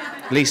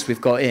at least we've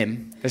got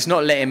him. Let's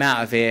not let him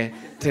out of here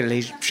till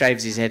he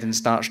shaves his head and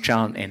starts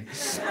chanting.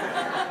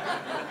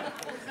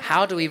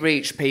 How do we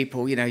reach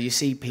people? You know, you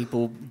see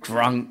people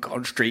drunk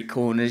on street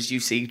corners, you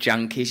see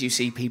junkies, you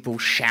see people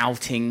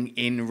shouting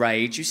in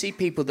rage, you see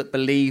people that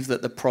believe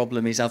that the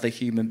problem is other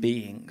human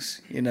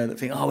beings, you know, that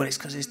think, oh, well, it's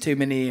because there's too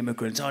many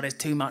immigrants, oh, there's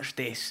too much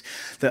this,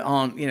 that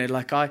aren't, you know,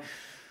 like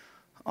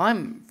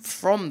I'm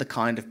from the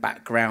kind of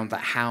background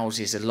that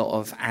houses a lot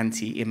of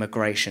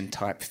anti-immigration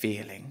type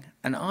feeling,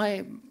 and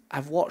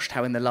I've watched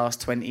how in the last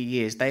 20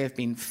 years they have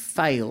been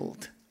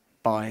failed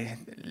by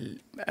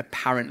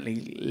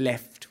apparently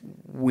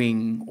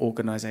left-wing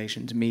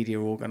organisations, media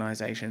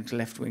organisations,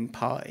 left-wing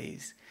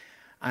parties.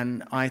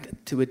 And I,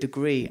 to a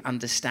degree,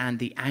 understand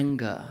the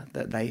anger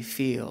that they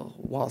feel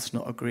whilst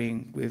not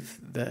agreeing with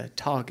the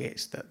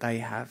targets that they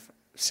have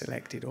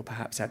selected or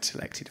perhaps had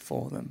selected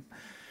for them.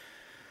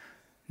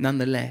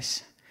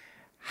 Nonetheless,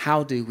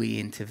 how do we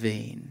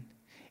intervene?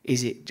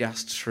 Is it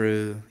just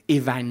through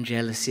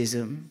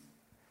evangelicism?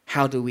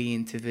 How do we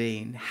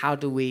intervene? How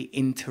do we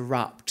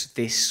interrupt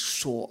this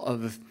sort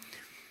of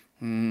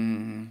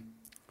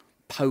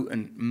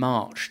potent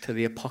march to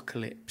the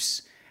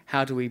apocalypse?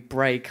 How do we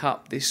break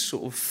up this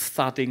sort of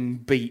thudding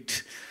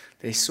beat,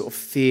 this sort of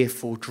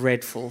fearful,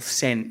 dreadful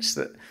sense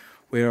that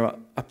we're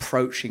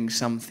approaching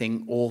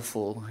something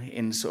awful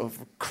in sort of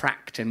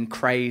cracked and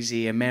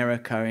crazy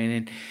America and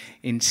in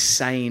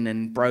insane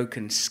and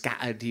broken,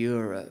 scattered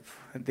Europe?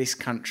 This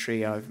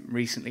country, I've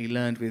recently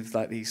learned, with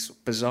like these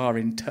bizarre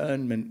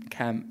internment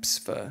camps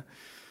for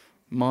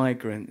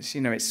migrants. You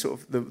know, it's sort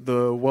of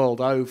the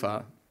world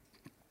over.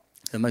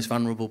 The most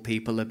vulnerable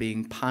people are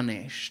being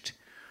punished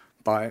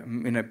by,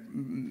 you know,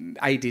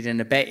 aided and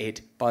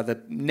abetted by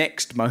the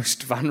next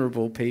most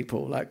vulnerable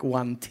people, like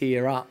one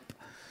tier up.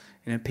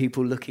 You know,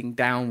 people looking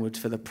downwards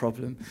for the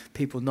problem,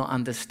 people not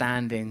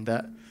understanding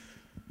that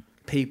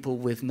people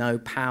with no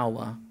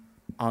power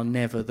are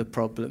never the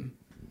problem.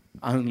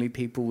 Only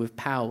people with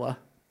power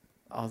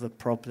are the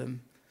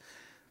problem.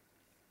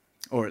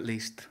 Or at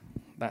least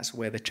that's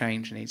where the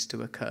change needs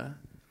to occur.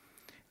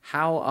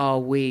 How are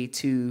we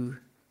to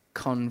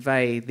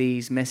convey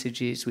these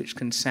messages, which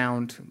can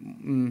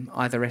sound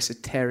either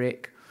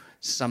esoteric,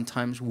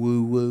 sometimes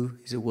woo-woo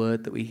is a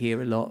word that we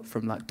hear a lot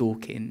from like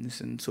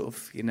Dawkins and sort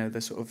of, you know,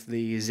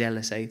 the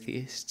zealous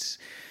atheists.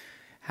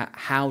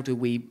 How do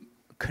we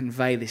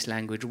convey this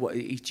language?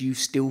 Do you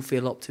still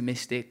feel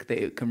optimistic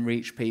that it can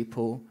reach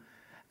people?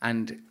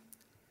 And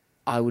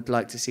I would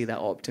like to see that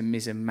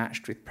optimism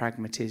matched with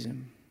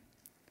pragmatism.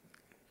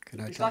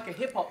 It's like a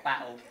hip-hop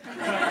battle.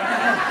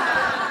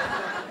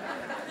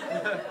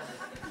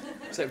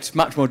 So it's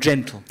much more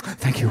gentle.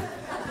 Thank you.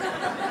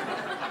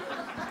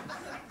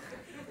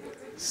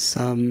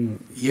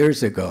 Some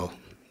years ago,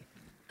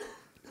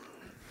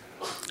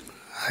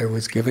 I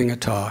was giving a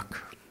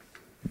talk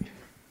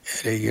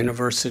at a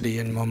university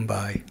in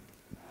Mumbai.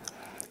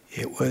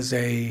 It was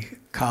a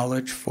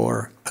college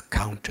for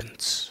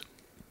accountants.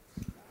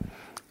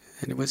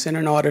 And it was in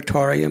an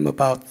auditorium,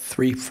 about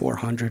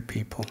 300-400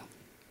 people.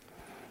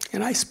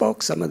 And I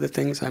spoke some of the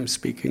things I'm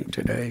speaking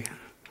today.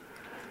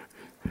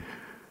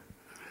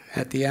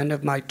 At the end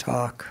of my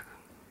talk,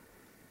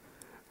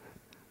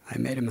 I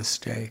made a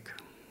mistake.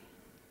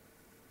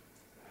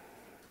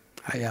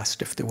 I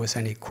asked if there was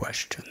any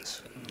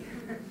questions.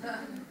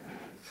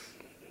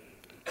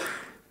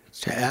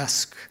 To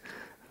ask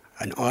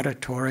an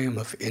auditorium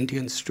of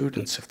Indian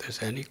students. If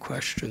there's any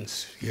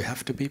questions, you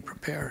have to be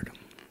prepared.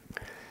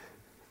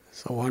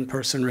 So one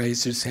person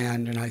raised his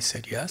hand and I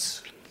said,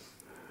 yes.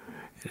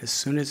 And as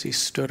soon as he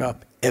stood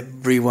up,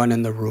 everyone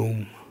in the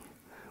room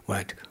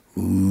went,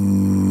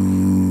 ooh.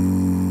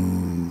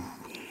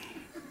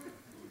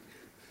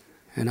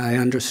 And I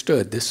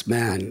understood this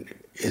man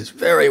is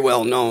very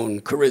well known,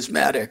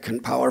 charismatic,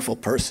 and powerful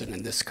person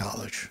in this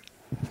college.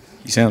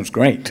 He sounds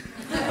great.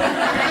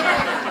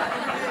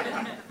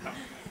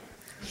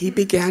 He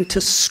began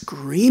to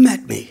scream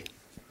at me.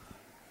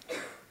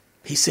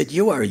 He said,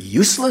 you are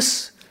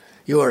useless,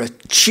 you are a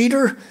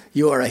cheater,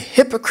 you are a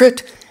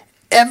hypocrite.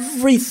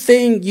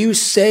 Everything you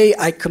say,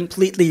 I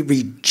completely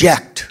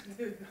reject.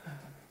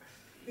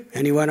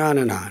 And he went on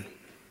and on.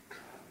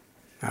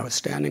 I was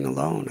standing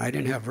alone. I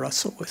didn't have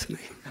Russell with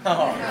me.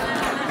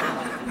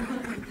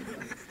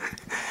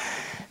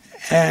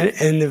 And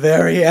in the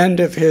very end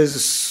of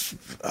his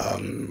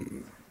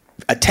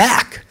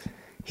attack,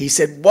 he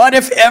said, what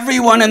if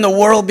everyone in the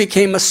world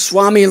became a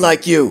Swami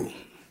like you?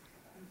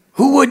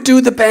 Who would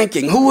do the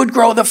banking? Who would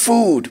grow the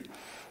food?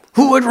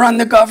 Who would run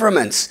the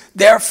governments?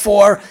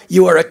 Therefore,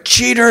 you are a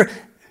cheater,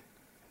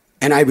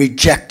 and I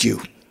reject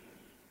you.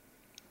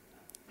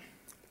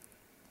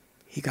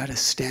 He got a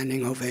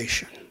standing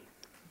ovation.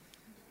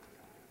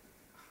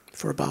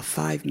 For about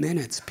 5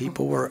 minutes,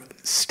 people were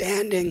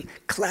standing,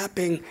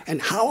 clapping, and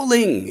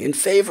howling in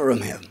favor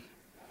of him.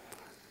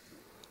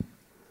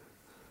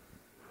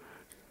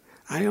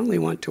 I only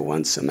went to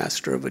one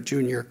semester of a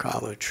junior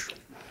college,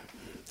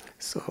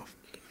 so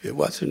it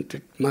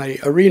wasn't my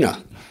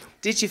arena.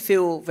 Did you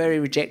feel very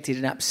rejected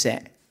and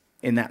upset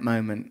in that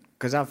moment?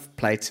 Because I've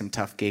played some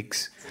tough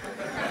gigs.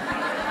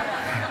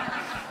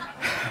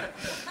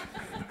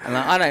 And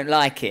I don't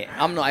like it.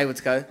 I'm not able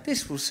to go,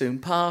 this will soon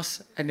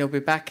pass and you'll be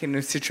back in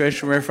a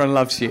situation where everyone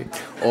loves you.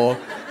 Or,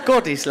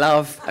 God is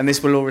love and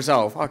this will all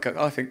resolve. I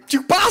think,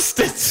 you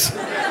bastards!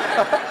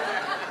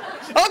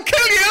 I'll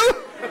kill you!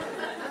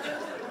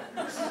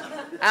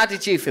 How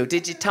did you feel?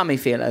 Did your tummy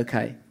feel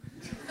okay?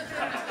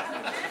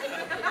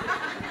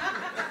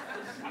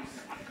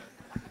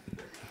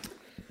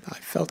 I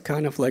felt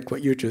kind of like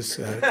what you just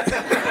said.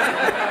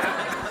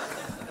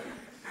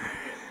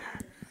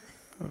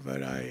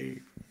 But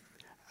I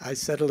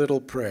said a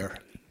little prayer.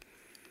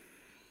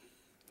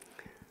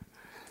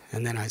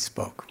 And then I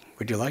spoke.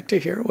 Would you like to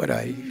hear what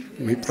I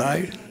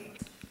replied?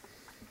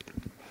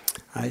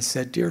 I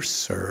said, dear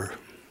sir,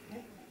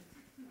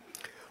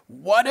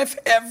 what if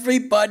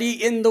everybody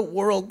in the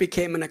world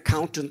became an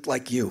accountant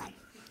like you?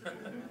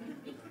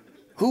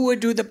 Who would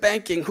do the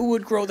banking? Who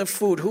would grow the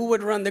food? Who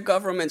would run the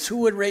governments? Who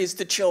would raise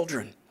the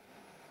children?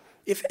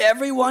 If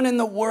everyone in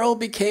the world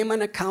became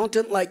an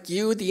accountant like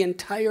you, the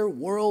entire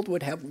world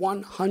would have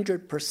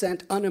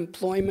 100%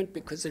 unemployment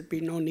because there'd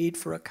be no need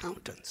for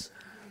accountants.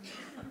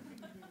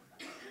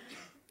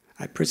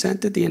 I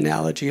presented the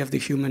analogy of the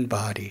human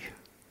body.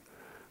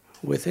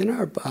 Within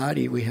our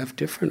body, we have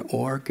different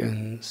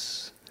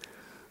organs,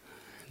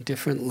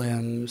 different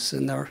limbs,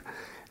 and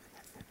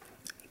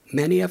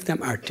many of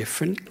them are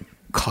different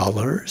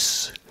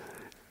colors,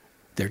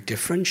 they're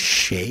different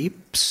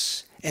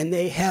shapes, and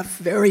they have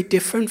very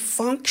different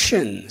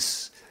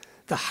functions.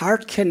 The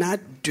heart cannot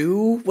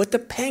do what the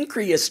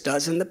pancreas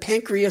does, and the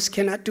pancreas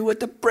cannot do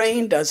what the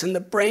brain does, and the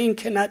brain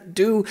cannot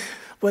do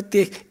what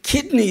the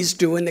kidneys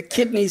do, and the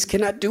kidneys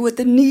cannot do what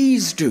the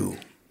knees do.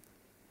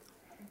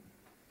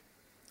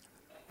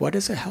 What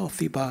is a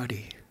healthy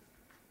body?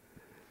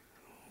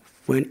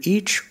 When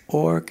each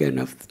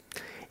organ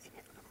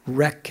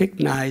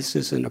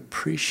recognizes and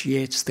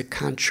appreciates the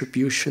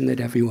contribution that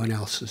everyone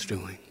else is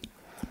doing.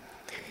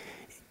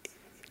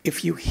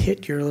 If you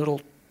hit your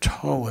little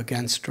toe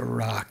against a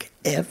rock,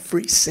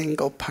 every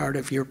single part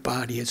of your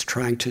body is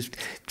trying to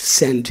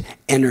send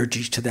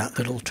energy to that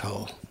little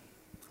toe.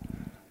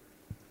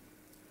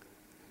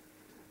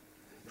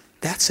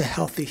 That's a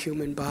healthy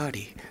human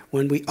body.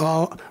 When we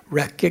all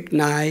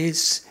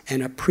recognize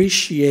and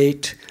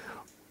appreciate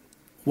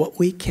what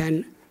we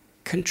can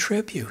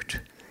contribute.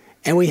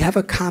 And we have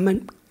a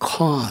common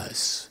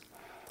cause.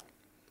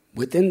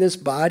 Within this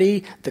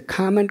body, the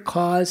common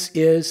cause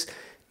is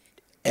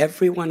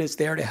everyone is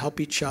there to help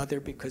each other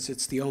because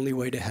it's the only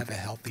way to have a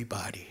healthy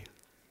body.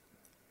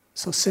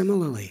 So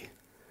similarly,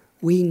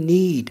 we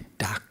need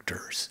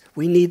doctors,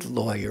 we need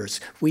lawyers,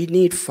 we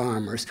need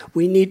farmers,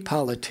 we need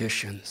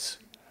politicians,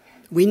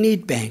 we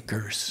need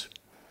bankers,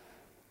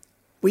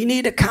 we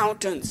need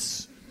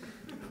accountants.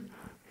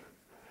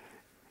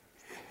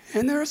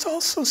 And there's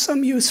also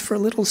some use for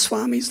little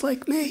swamis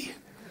like me.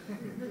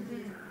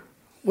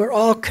 We're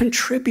all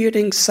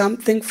contributing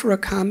something for a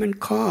common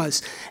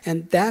cause,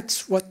 and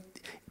that's what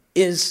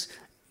is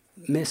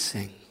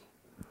missing.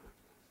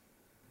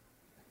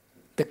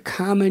 The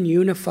common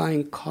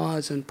unifying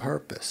cause and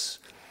purpose.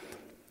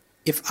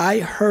 If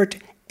I hurt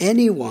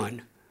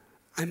anyone,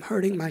 I'm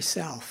hurting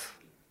myself.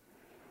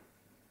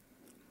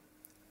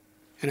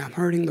 And I'm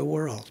hurting the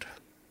world.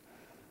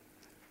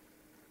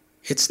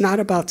 It's not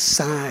about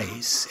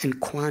size and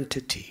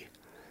quantity.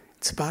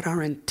 It's about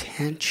our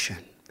intention.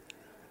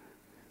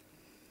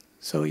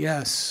 So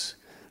yes,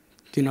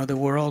 the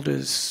world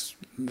is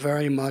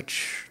very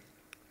much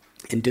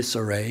in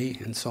disarray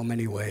in so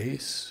many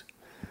ways,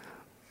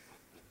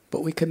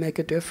 but we can make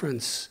a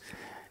difference.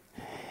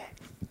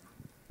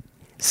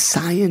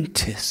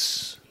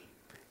 Scientists,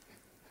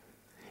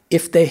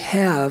 if they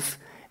have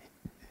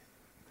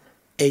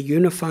a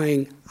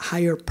unifying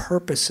higher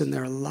purpose in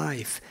their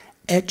life,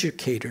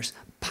 educators,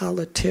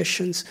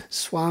 politicians,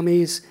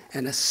 swamis,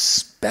 and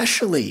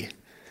especially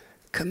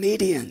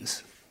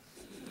comedians,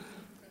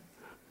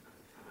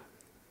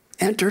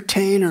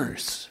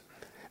 entertainers,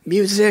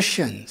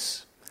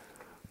 musicians.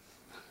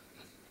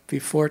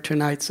 Before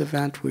tonight's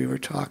event, we were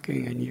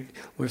talking, and you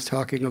were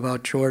talking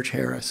about George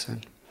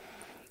Harrison.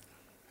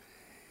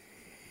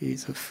 He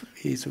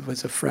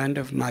was a friend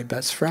of my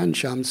best friend,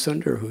 Shyam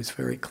Sundar, who's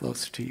very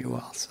close to you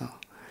also.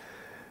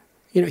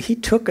 He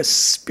took a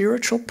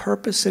spiritual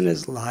purpose in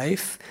his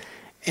life,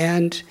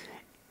 and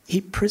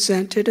he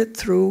presented it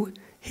through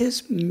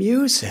his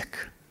music.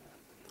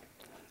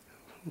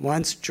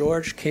 Once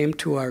George came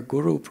to our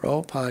Guru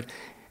Prabhupada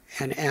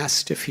and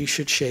asked if he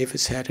should shave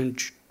his head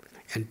and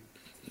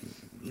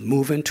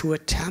move into a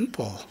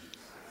temple.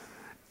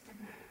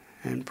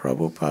 And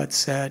Prabhupada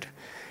said,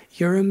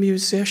 "You're a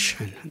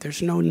musician.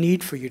 There's no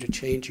need for you to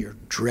change your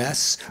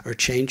dress or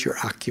change your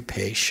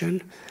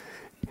occupation.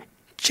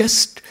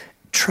 Just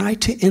try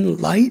to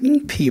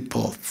enlighten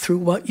people through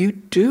what you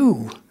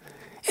do."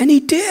 And he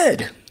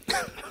did.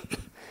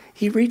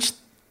 He reached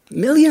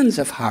millions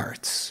of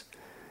hearts.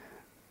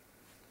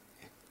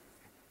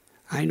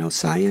 I know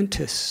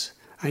scientists.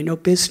 I know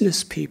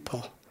business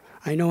people.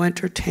 I know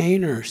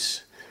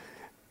entertainers.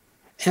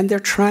 And they're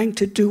trying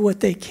to do what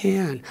they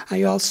can.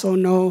 I also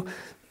know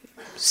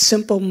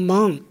simple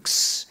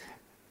monks.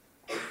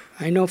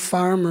 I know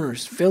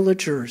farmers,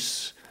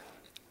 villagers,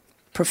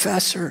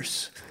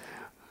 professors.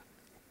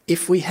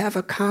 If we have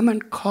a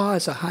common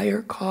cause, a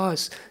higher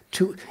cause,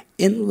 to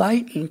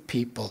enlighten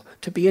people,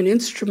 to be an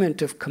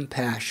instrument of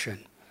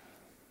compassion.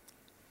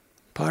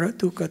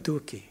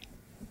 Paratukatuki.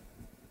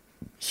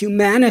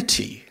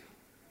 Humanity,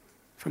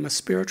 from a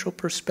spiritual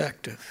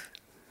perspective,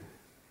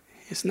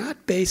 is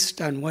not based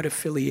on what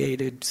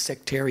affiliated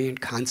sectarian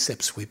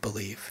concepts we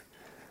believe.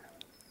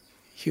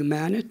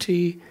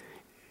 Humanity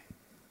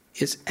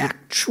is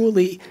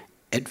actually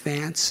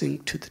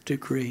advancing to the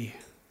degree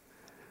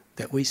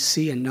that we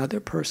see another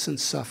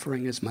person's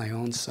suffering as my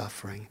own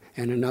suffering,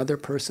 and another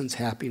person's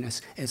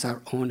happiness as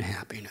our own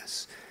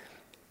happiness.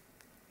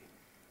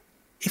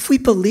 If we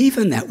believe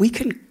in that, we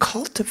can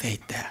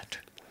cultivate that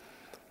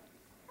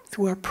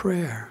through our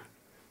prayer,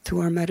 through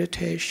our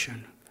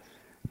meditation.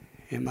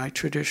 In my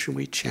tradition,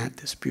 we chant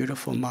this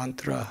beautiful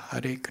mantra,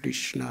 Hare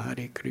Krishna,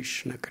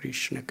 Krishna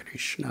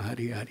Krishna,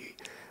 Hare Hare.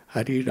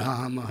 Hare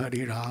Rama,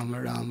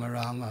 Rama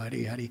Rama,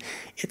 Hare Hare.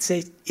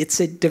 It's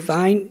a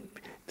divine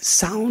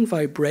sound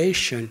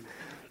vibration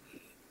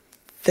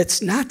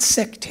that's not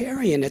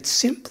sectarian. It's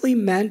simply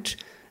meant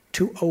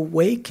to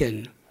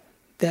awaken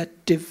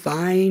that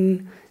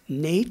divine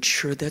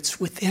nature that's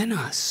within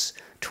us,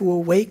 to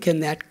awaken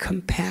that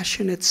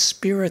compassionate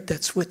spirit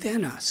that's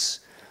within us.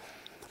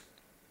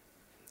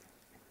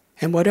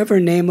 And whatever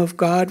name of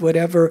God,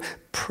 whatever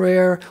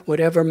prayer,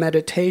 whatever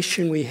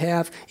meditation we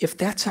have, if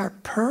that's our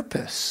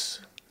purpose,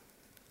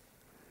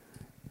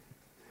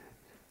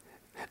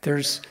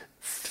 there's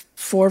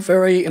 4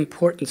 very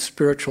important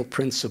spiritual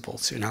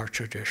principles in our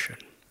tradition.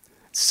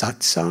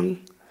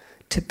 Satsang,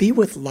 to be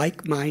with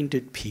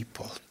like-minded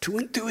people, to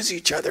enthuse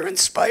each other,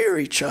 inspire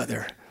each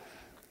other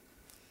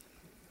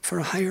for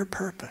a higher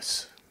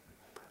purpose.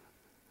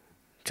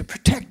 To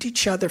protect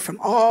each other from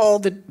all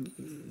the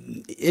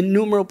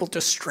innumerable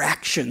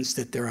distractions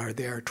that there are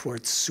there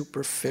towards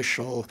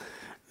superficial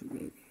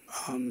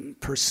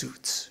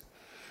pursuits.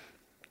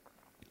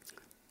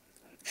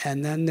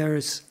 And then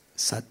there's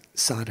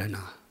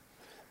sadhana.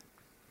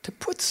 To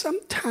put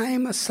some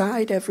time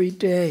aside every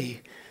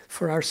day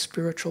for our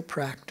spiritual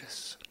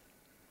practice,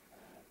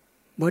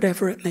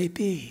 whatever it may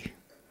be.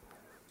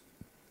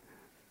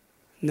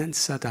 And then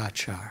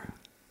sadachar.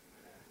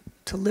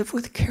 To live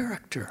with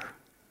character.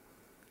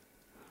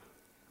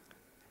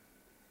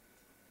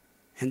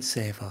 And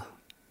seva.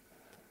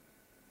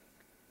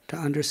 To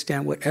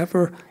understand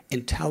whatever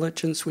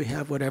intelligence we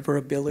have, whatever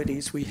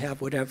abilities we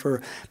have,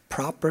 whatever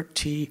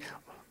property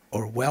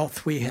or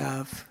wealth we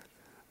have,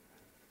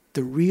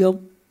 the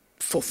real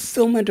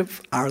fulfillment of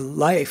our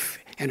life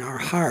and our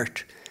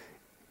heart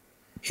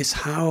is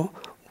how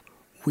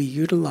we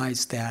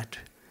utilize that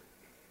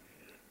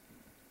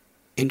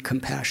in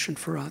compassion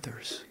for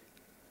others,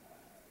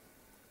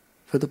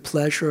 for the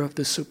pleasure of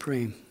the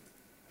Supreme.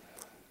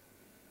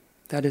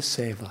 That is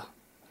seva.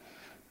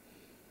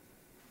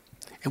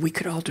 And we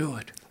could all do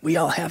it. We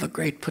all have a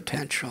great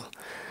potential.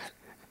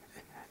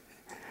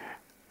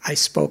 I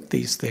spoke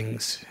these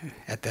things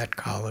at that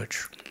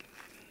college.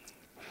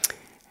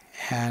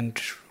 And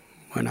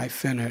when I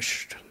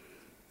finished,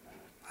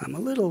 I'm a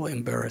little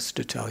embarrassed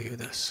to tell you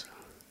this,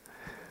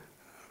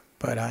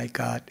 but I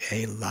got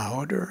a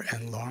louder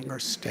and longer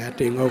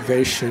standing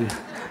ovation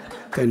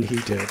than he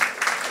did.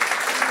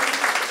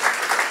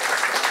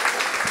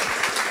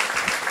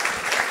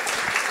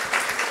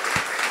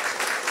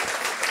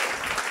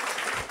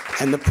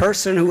 And the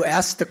person who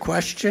asked the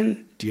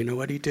question, do you know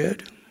what he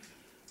did?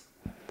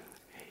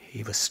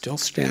 He was still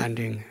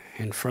standing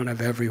in front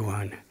of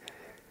everyone.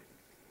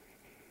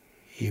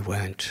 He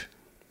went.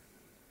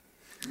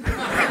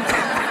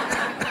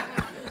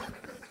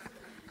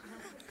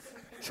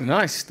 It's a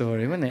nice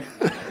story, wasn't it?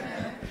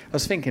 I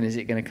was thinking, is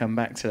it going to come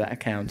back to that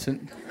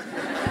accountant?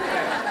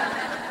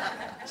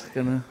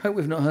 Hope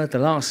we've not heard the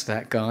last of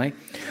that guy.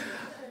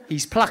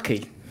 He's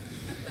plucky.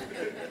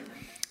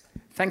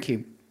 Thank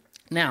you.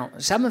 Now,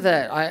 some of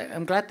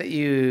I'm glad that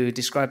you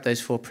described those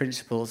 4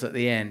 principles at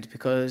the end,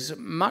 because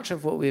much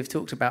of what we've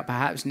talked about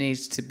perhaps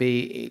needs to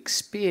be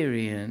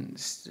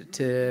experienced,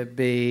 to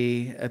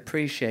be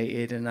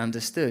appreciated and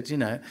understood. You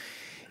know,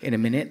 in a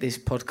minute, this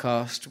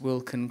podcast will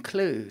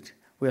conclude.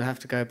 We'll have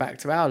to go back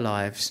to our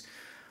lives.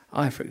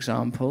 I, for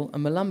example,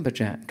 am a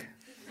lumberjack.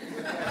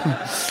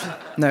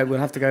 No, we'll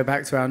have to go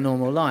back to our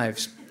normal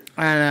lives,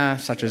 and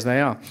such as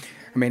they are.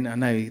 I mean, I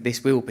know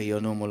this will be your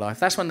normal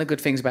life. That's one of the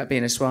good things about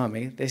being a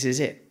Swami. This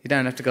is it. You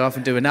don't have to go off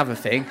and do another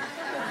thing.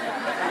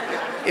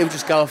 He'll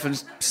just go off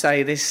and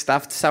say this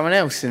stuff to someone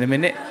else in a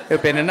minute. He'll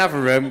be in another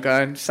room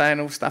going,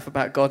 saying all stuff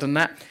about God and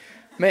that.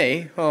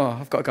 Me,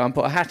 I've got to go and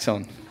put a hat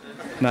on.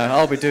 No,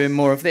 I'll be doing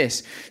more of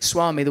this.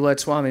 Swami, the word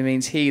Swami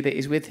means he that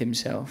is with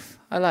himself.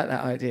 I like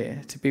that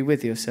idea, to be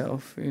with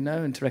yourself, you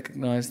know, and to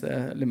recognise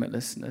the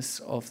limitlessness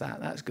of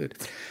that. That's good.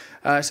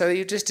 So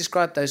you just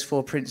described those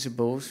 4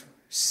 principles.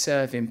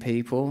 Serving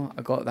people,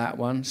 I got that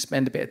one.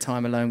 Spend a bit of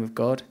time alone with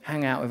God.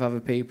 Hang out with other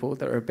people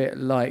that are a bit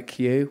like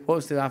you. What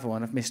was the other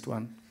one? I've missed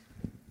one.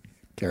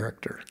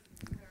 Character.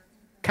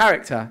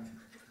 Character.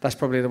 That's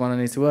probably the one I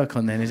need to work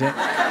on then, is it?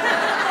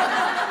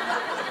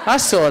 I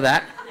saw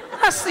that.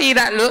 I see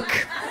that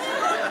look.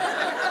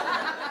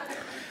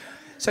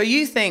 So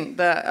you think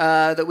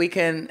that that we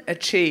can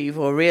achieve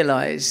or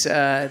realise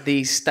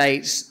these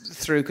states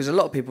through, because a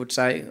lot of people would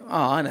say,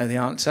 I know the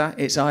answer,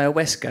 it's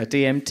ayahuasca,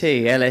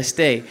 DMT,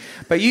 LSD.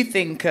 But you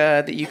think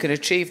that you can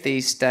achieve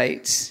these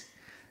states,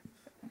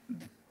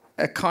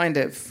 a kind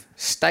of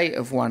state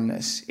of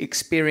oneness,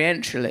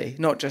 experientially,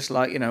 not just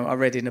like, you know, I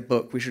read in a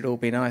book, we should all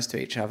be nice to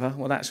each other.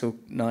 Well, that's all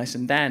nice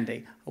and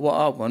dandy. What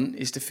I want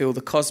is to feel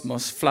the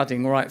cosmos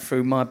flooding right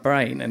through my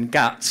brain and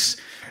guts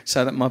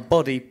so that my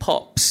body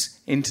pops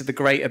into the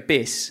great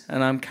abyss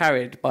and I'm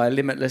carried by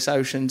limitless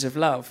oceans of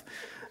love.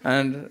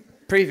 And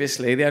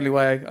previously, the only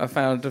way I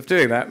found of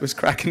doing that was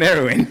crack and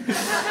heroin.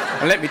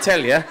 And let me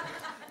tell you,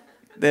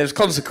 there's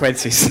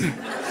consequences.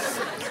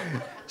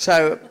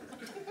 So,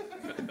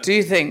 do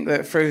you think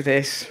that through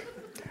this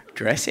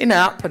dressing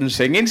up and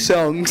singing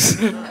songs,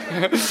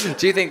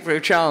 do you think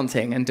through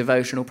chanting and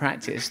devotional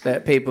practice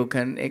that people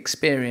can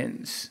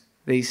experience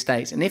these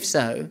states? And if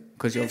so,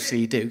 because obviously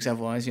you do, because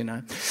otherwise, you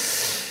know,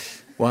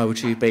 why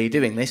would you be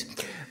doing this?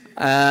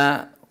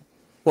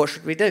 What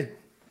should we do?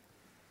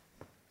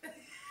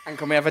 And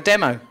can we have a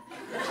demo?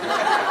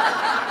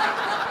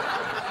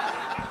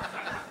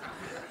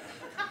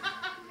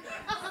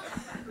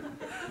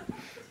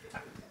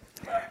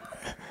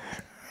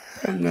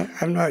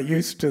 I'm not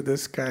used to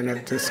this kind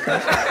of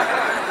discussion.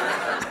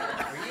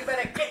 You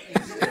better get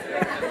used to it.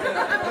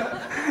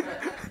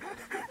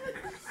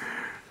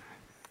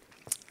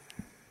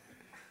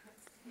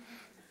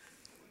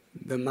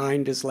 The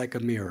mind is like a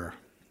mirror.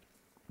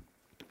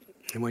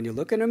 And when you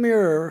look in a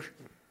mirror,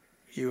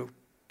 you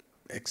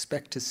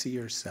expect to see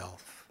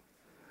yourself.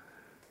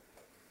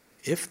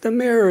 If the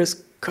mirror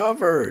is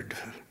covered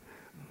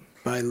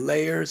by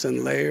layers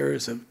and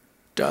layers of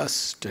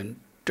dust and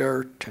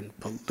dirt and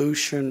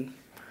pollution,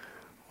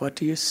 what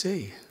do you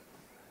see?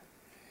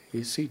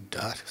 You see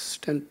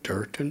dust and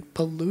dirt and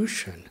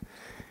pollution.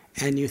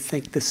 And you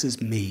think, this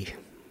is me.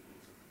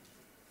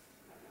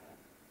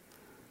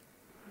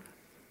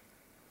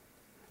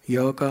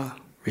 Yoga,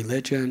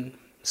 religion,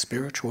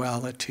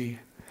 spirituality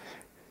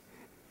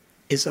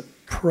is a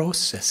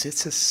process,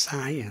 it's a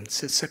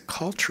science, it's a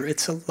culture,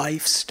 it's a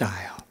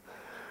lifestyle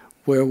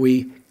where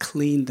we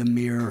clean the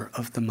mirror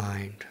of the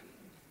mind.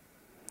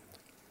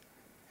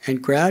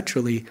 And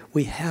gradually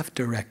we have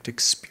direct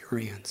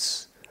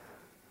experience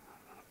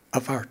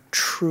of our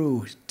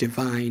true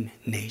divine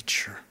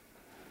nature.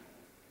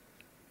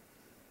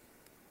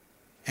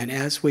 And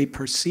as we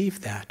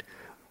perceive that,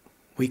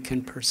 we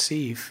can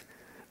perceive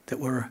that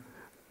we're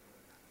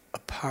a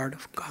part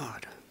of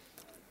God.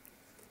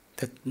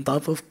 That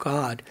love of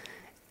God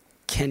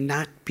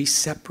cannot be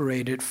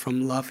separated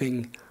from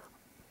loving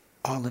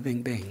all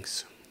living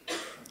beings.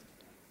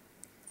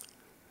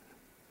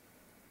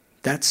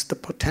 That's the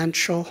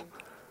potential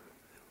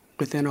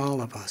within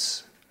all of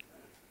us.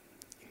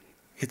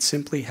 It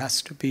simply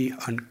has to be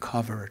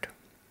uncovered.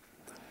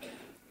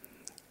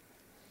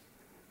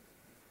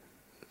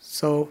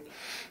 So,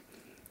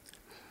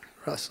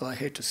 Russell, I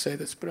hate to say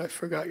this, but I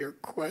forgot your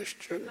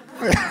question.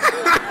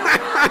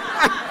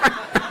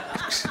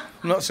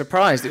 I'm not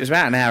surprised, it was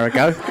about an hour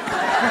ago.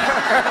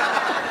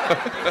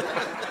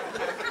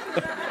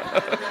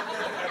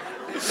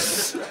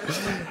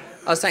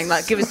 I was saying,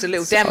 like, give us a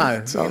little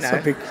demo. It's Don't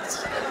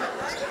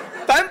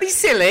be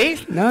silly.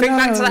 Think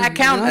back to that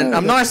accountant.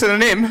 I'm nicer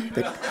than him.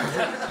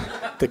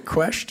 The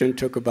question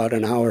took about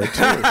an hour, too.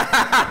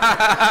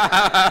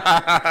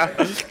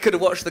 Could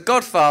have watched The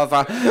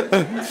Godfather.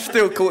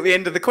 Still caught the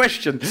end of the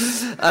question. Do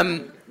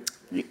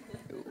you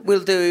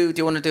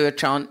want to do a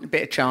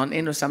bit of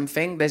chanting or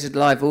something? There's a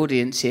live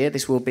audience here.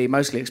 This will be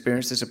mostly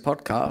experienced as a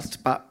podcast,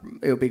 but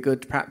it'll be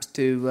good perhaps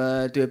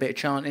to do a bit of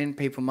chanting.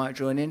 People might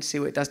join in, see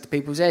what it does to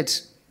people's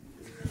heads.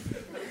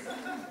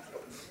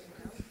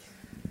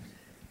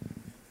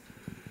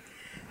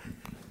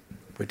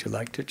 Would you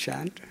like to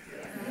chant?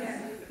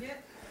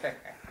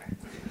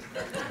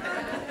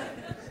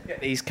 Get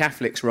these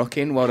Catholics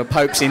rocking while the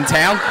Pope's in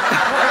town.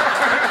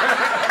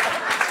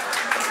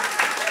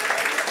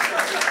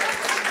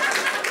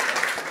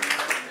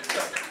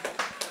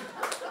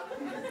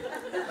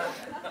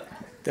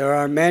 There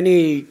are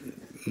many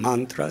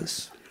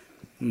mantras.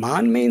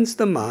 Man means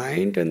the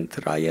mind, and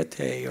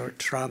trayate, or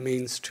tra,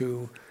 means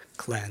to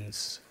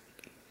cleanse,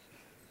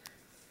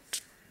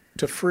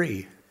 to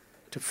free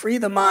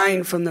the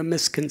mind from the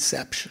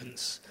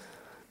misconceptions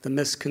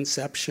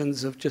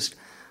of just,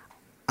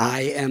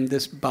 I am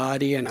this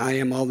body, and I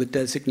am all the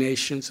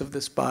designations of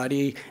this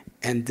body,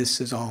 and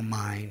this is all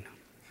mine.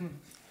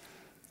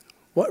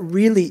 What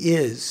really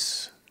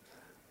is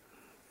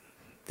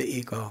the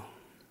ego?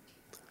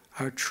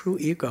 Our true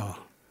ego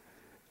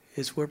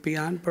is we're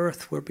beyond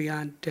birth, we're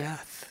beyond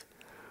death,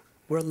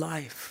 we're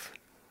life,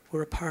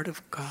 we're a part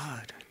of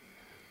God,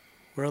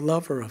 we're a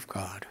lover of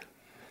God.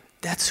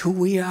 That's who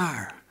we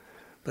are.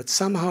 But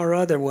somehow or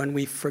other, when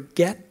we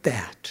forget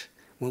that,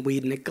 when we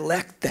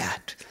neglect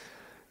that,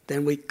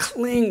 then we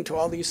cling to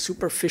all these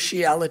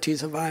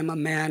superficialities of I'm a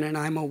man and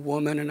I'm a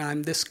woman and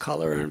I'm this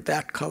color and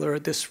that color or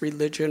this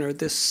religion or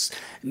this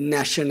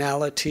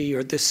nationality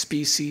or this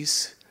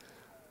species.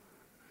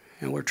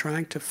 And we're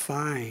trying to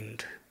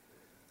find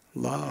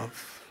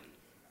love.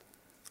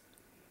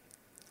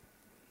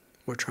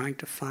 We're trying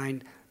to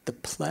find the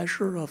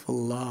pleasure of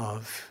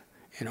love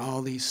in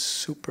all these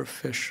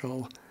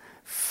superficial,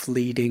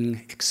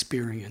 fleeting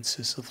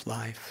experiences of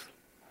life.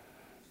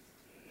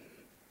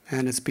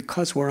 And it's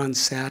because we're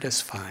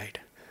unsatisfied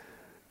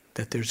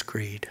that there's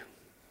greed,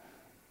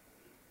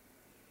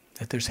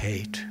 that there's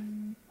hate.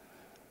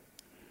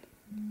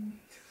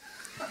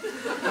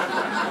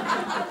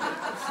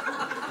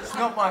 It's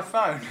not my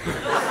phone.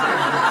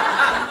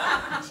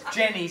 It's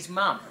Jenny's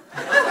mum.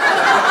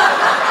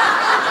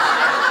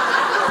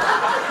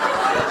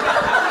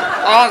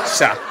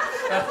 Answer.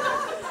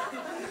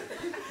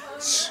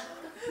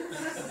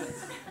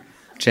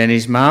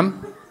 Jenny's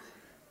mum?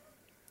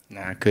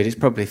 No, good. It's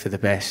probably for the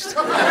best.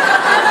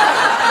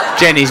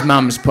 Jenny's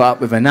mum's put up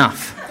with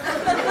enough.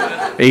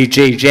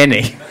 E.g.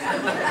 Jenny.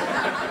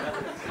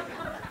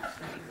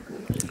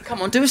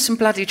 Come on, do us some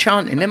bloody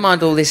chanting. Never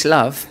mind all this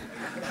love.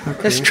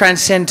 Okay. Let's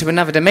transcend to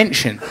another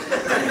dimension.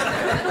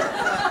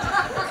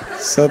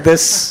 So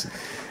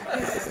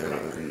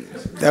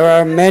there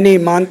are many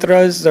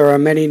mantras, there are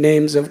many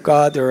names of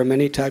God, there are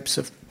many types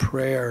of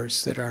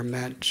prayers that are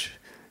meant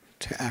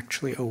to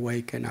actually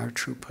awaken our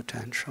true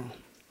potential.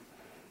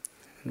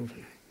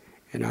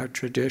 In our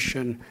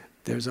tradition,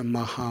 there's a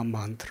Maha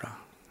Mantra.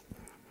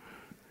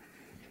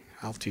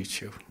 I'll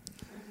teach you.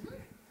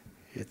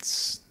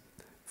 It's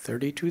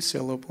 32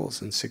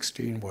 syllables and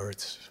 16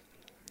 words.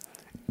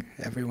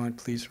 Everyone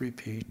please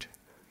repeat.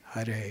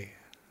 Hare.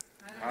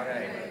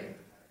 Hare.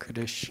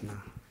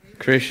 Krishna.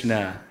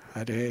 Krishna.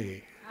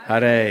 Hare.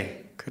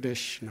 Hare.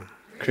 Krishna.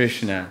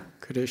 Krishna.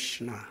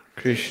 Krishna.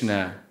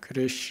 Krishna.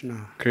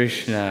 Krishna.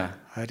 Krishna.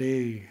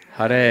 Hare.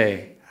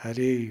 Hare.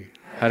 Hare.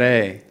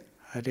 Hare.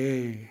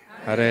 Hare.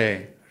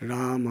 Hare.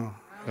 Rama.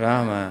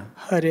 Rama.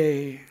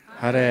 Hare.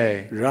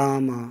 Hare.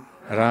 Rama.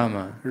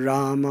 Rama.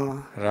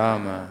 Rama.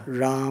 Rama.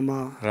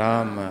 Rama.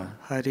 Rama.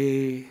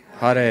 Hare.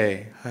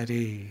 Hare.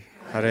 Hare.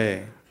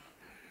 Hare.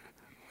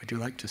 Would you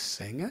like to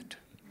sing it?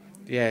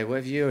 Yeah,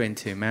 whatever you're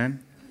into,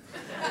 man.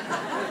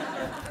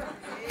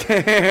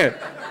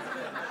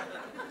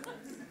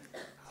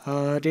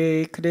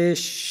 Hare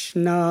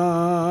Krishna,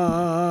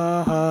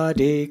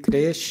 Hare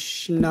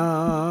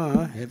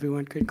Krishna.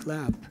 Everyone could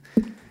clap.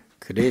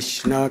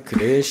 Krishna,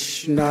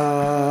 Krishna,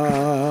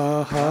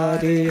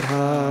 Hare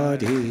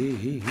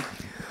Hare.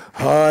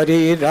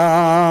 Hare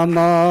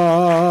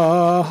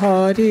Rama,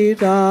 Hare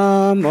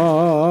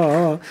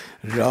Rama.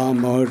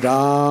 Rama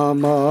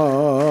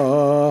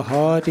Rama,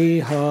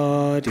 Hare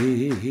Hare.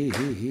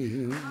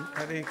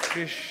 Hare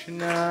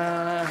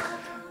Krishna,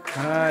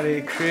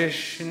 Hare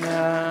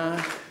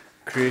Krishna,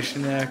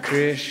 Krishna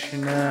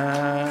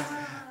Krishna,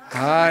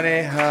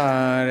 Hare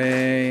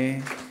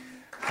Hare,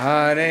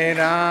 Hare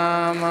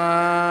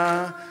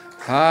Rama,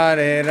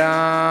 Hare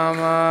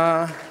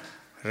Rama,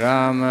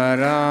 Rama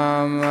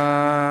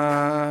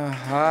Rama,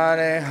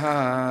 Hare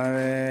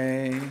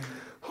Hare.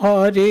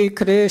 Hare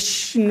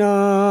Krishna,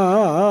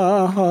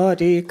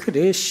 Hare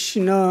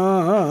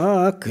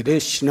Krishna,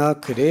 Krishna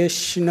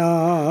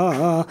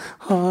Krishna,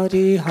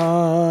 Hare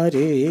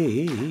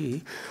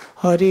Hare.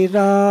 Hare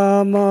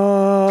Rama,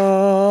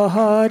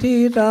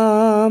 Hare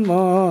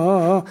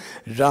Rama,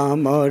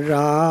 Rama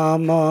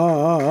Rama,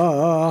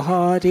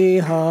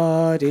 Hare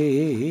Hare.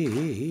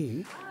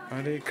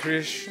 Hare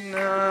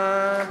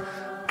Krishna,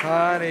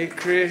 Hare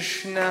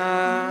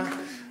Krishna,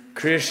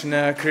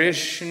 Krishna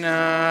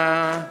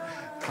Krishna,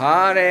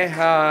 Hare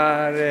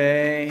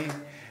Hare,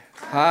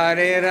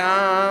 Hare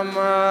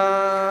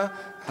Rama,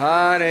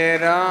 Hare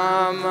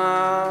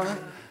Rama,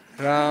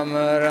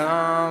 Rama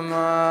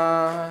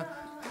Rama,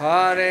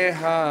 Hare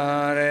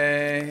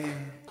Hare.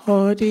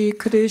 Hare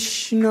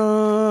Krishna,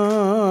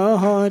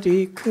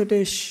 Hare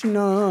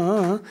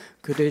Krishna,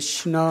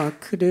 Krishna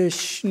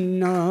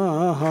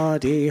Krishna,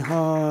 Hare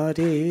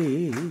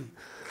Hare,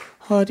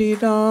 Hare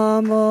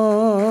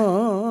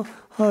Rama,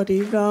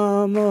 Hare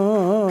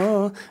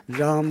Rama,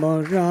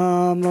 Rama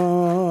Rama,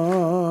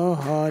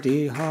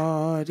 Hare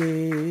Hare.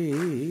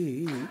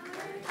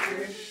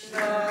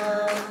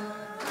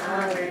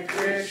 Hare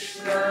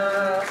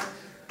Krishna,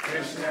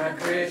 Krishna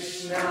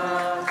Krishna,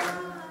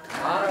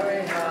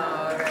 Hare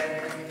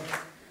Hare,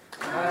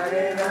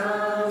 Hare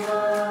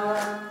Rama,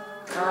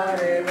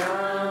 Hare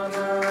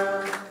Rama,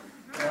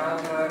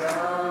 Rama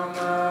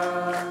Rama,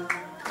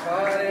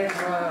 Hare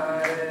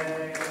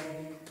Hare.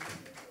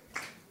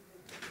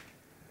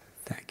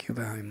 Thank you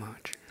very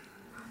much.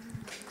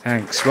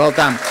 Thanks. Well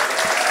done.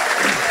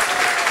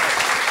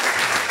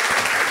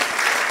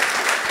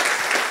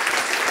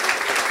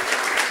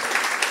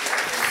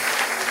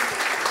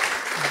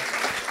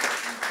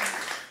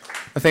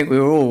 I think we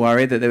were all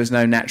worried that there was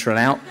no natural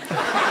out.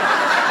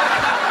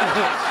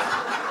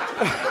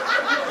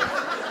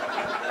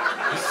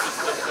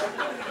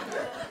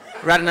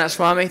 Radhanath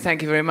Swami,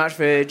 thank you very much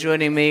for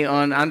joining me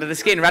on Under the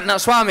Skin.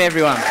 Radhanath Swami,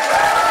 everyone.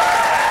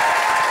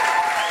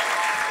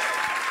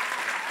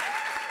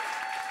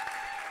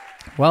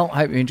 Well, I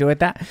hope you enjoyed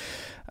that.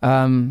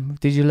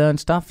 Did you learn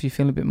stuff? You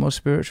feel a bit more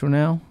spiritual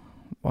now?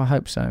 Well, I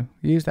hope so.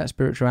 Use that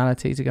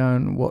spirituality to go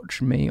and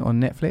watch me on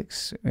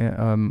Netflix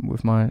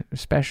with my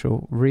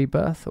special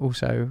Rebirth.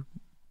 Also,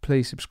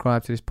 please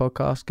subscribe to this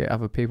podcast, get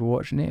other people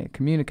watching it,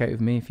 communicate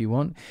with me if you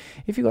want.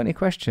 If you've got any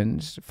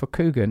questions for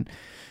Coogan,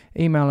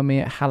 email me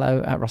at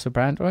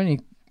hello@russellbrand or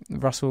only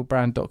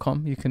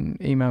russellbrand.com. You can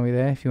email me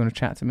there if you want to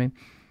chat to me.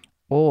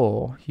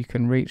 Or you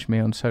can reach me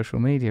on social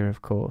media,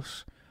 of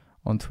course.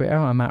 On Twitter,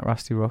 I'm at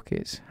Rusty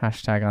Rockets,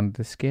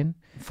 #UnderTheSkin.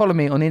 Follow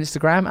me on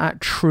Instagram at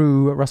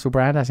True Russell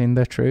Brand, as in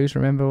the trues,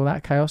 remember all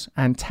that chaos,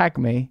 and tag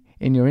me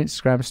in your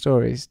Instagram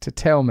stories to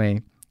tell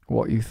me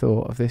what you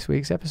thought of this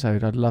week's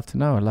episode. I'd love to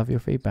know. I love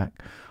your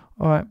feedback.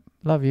 All right,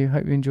 love you.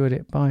 Hope you enjoyed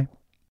it. Bye.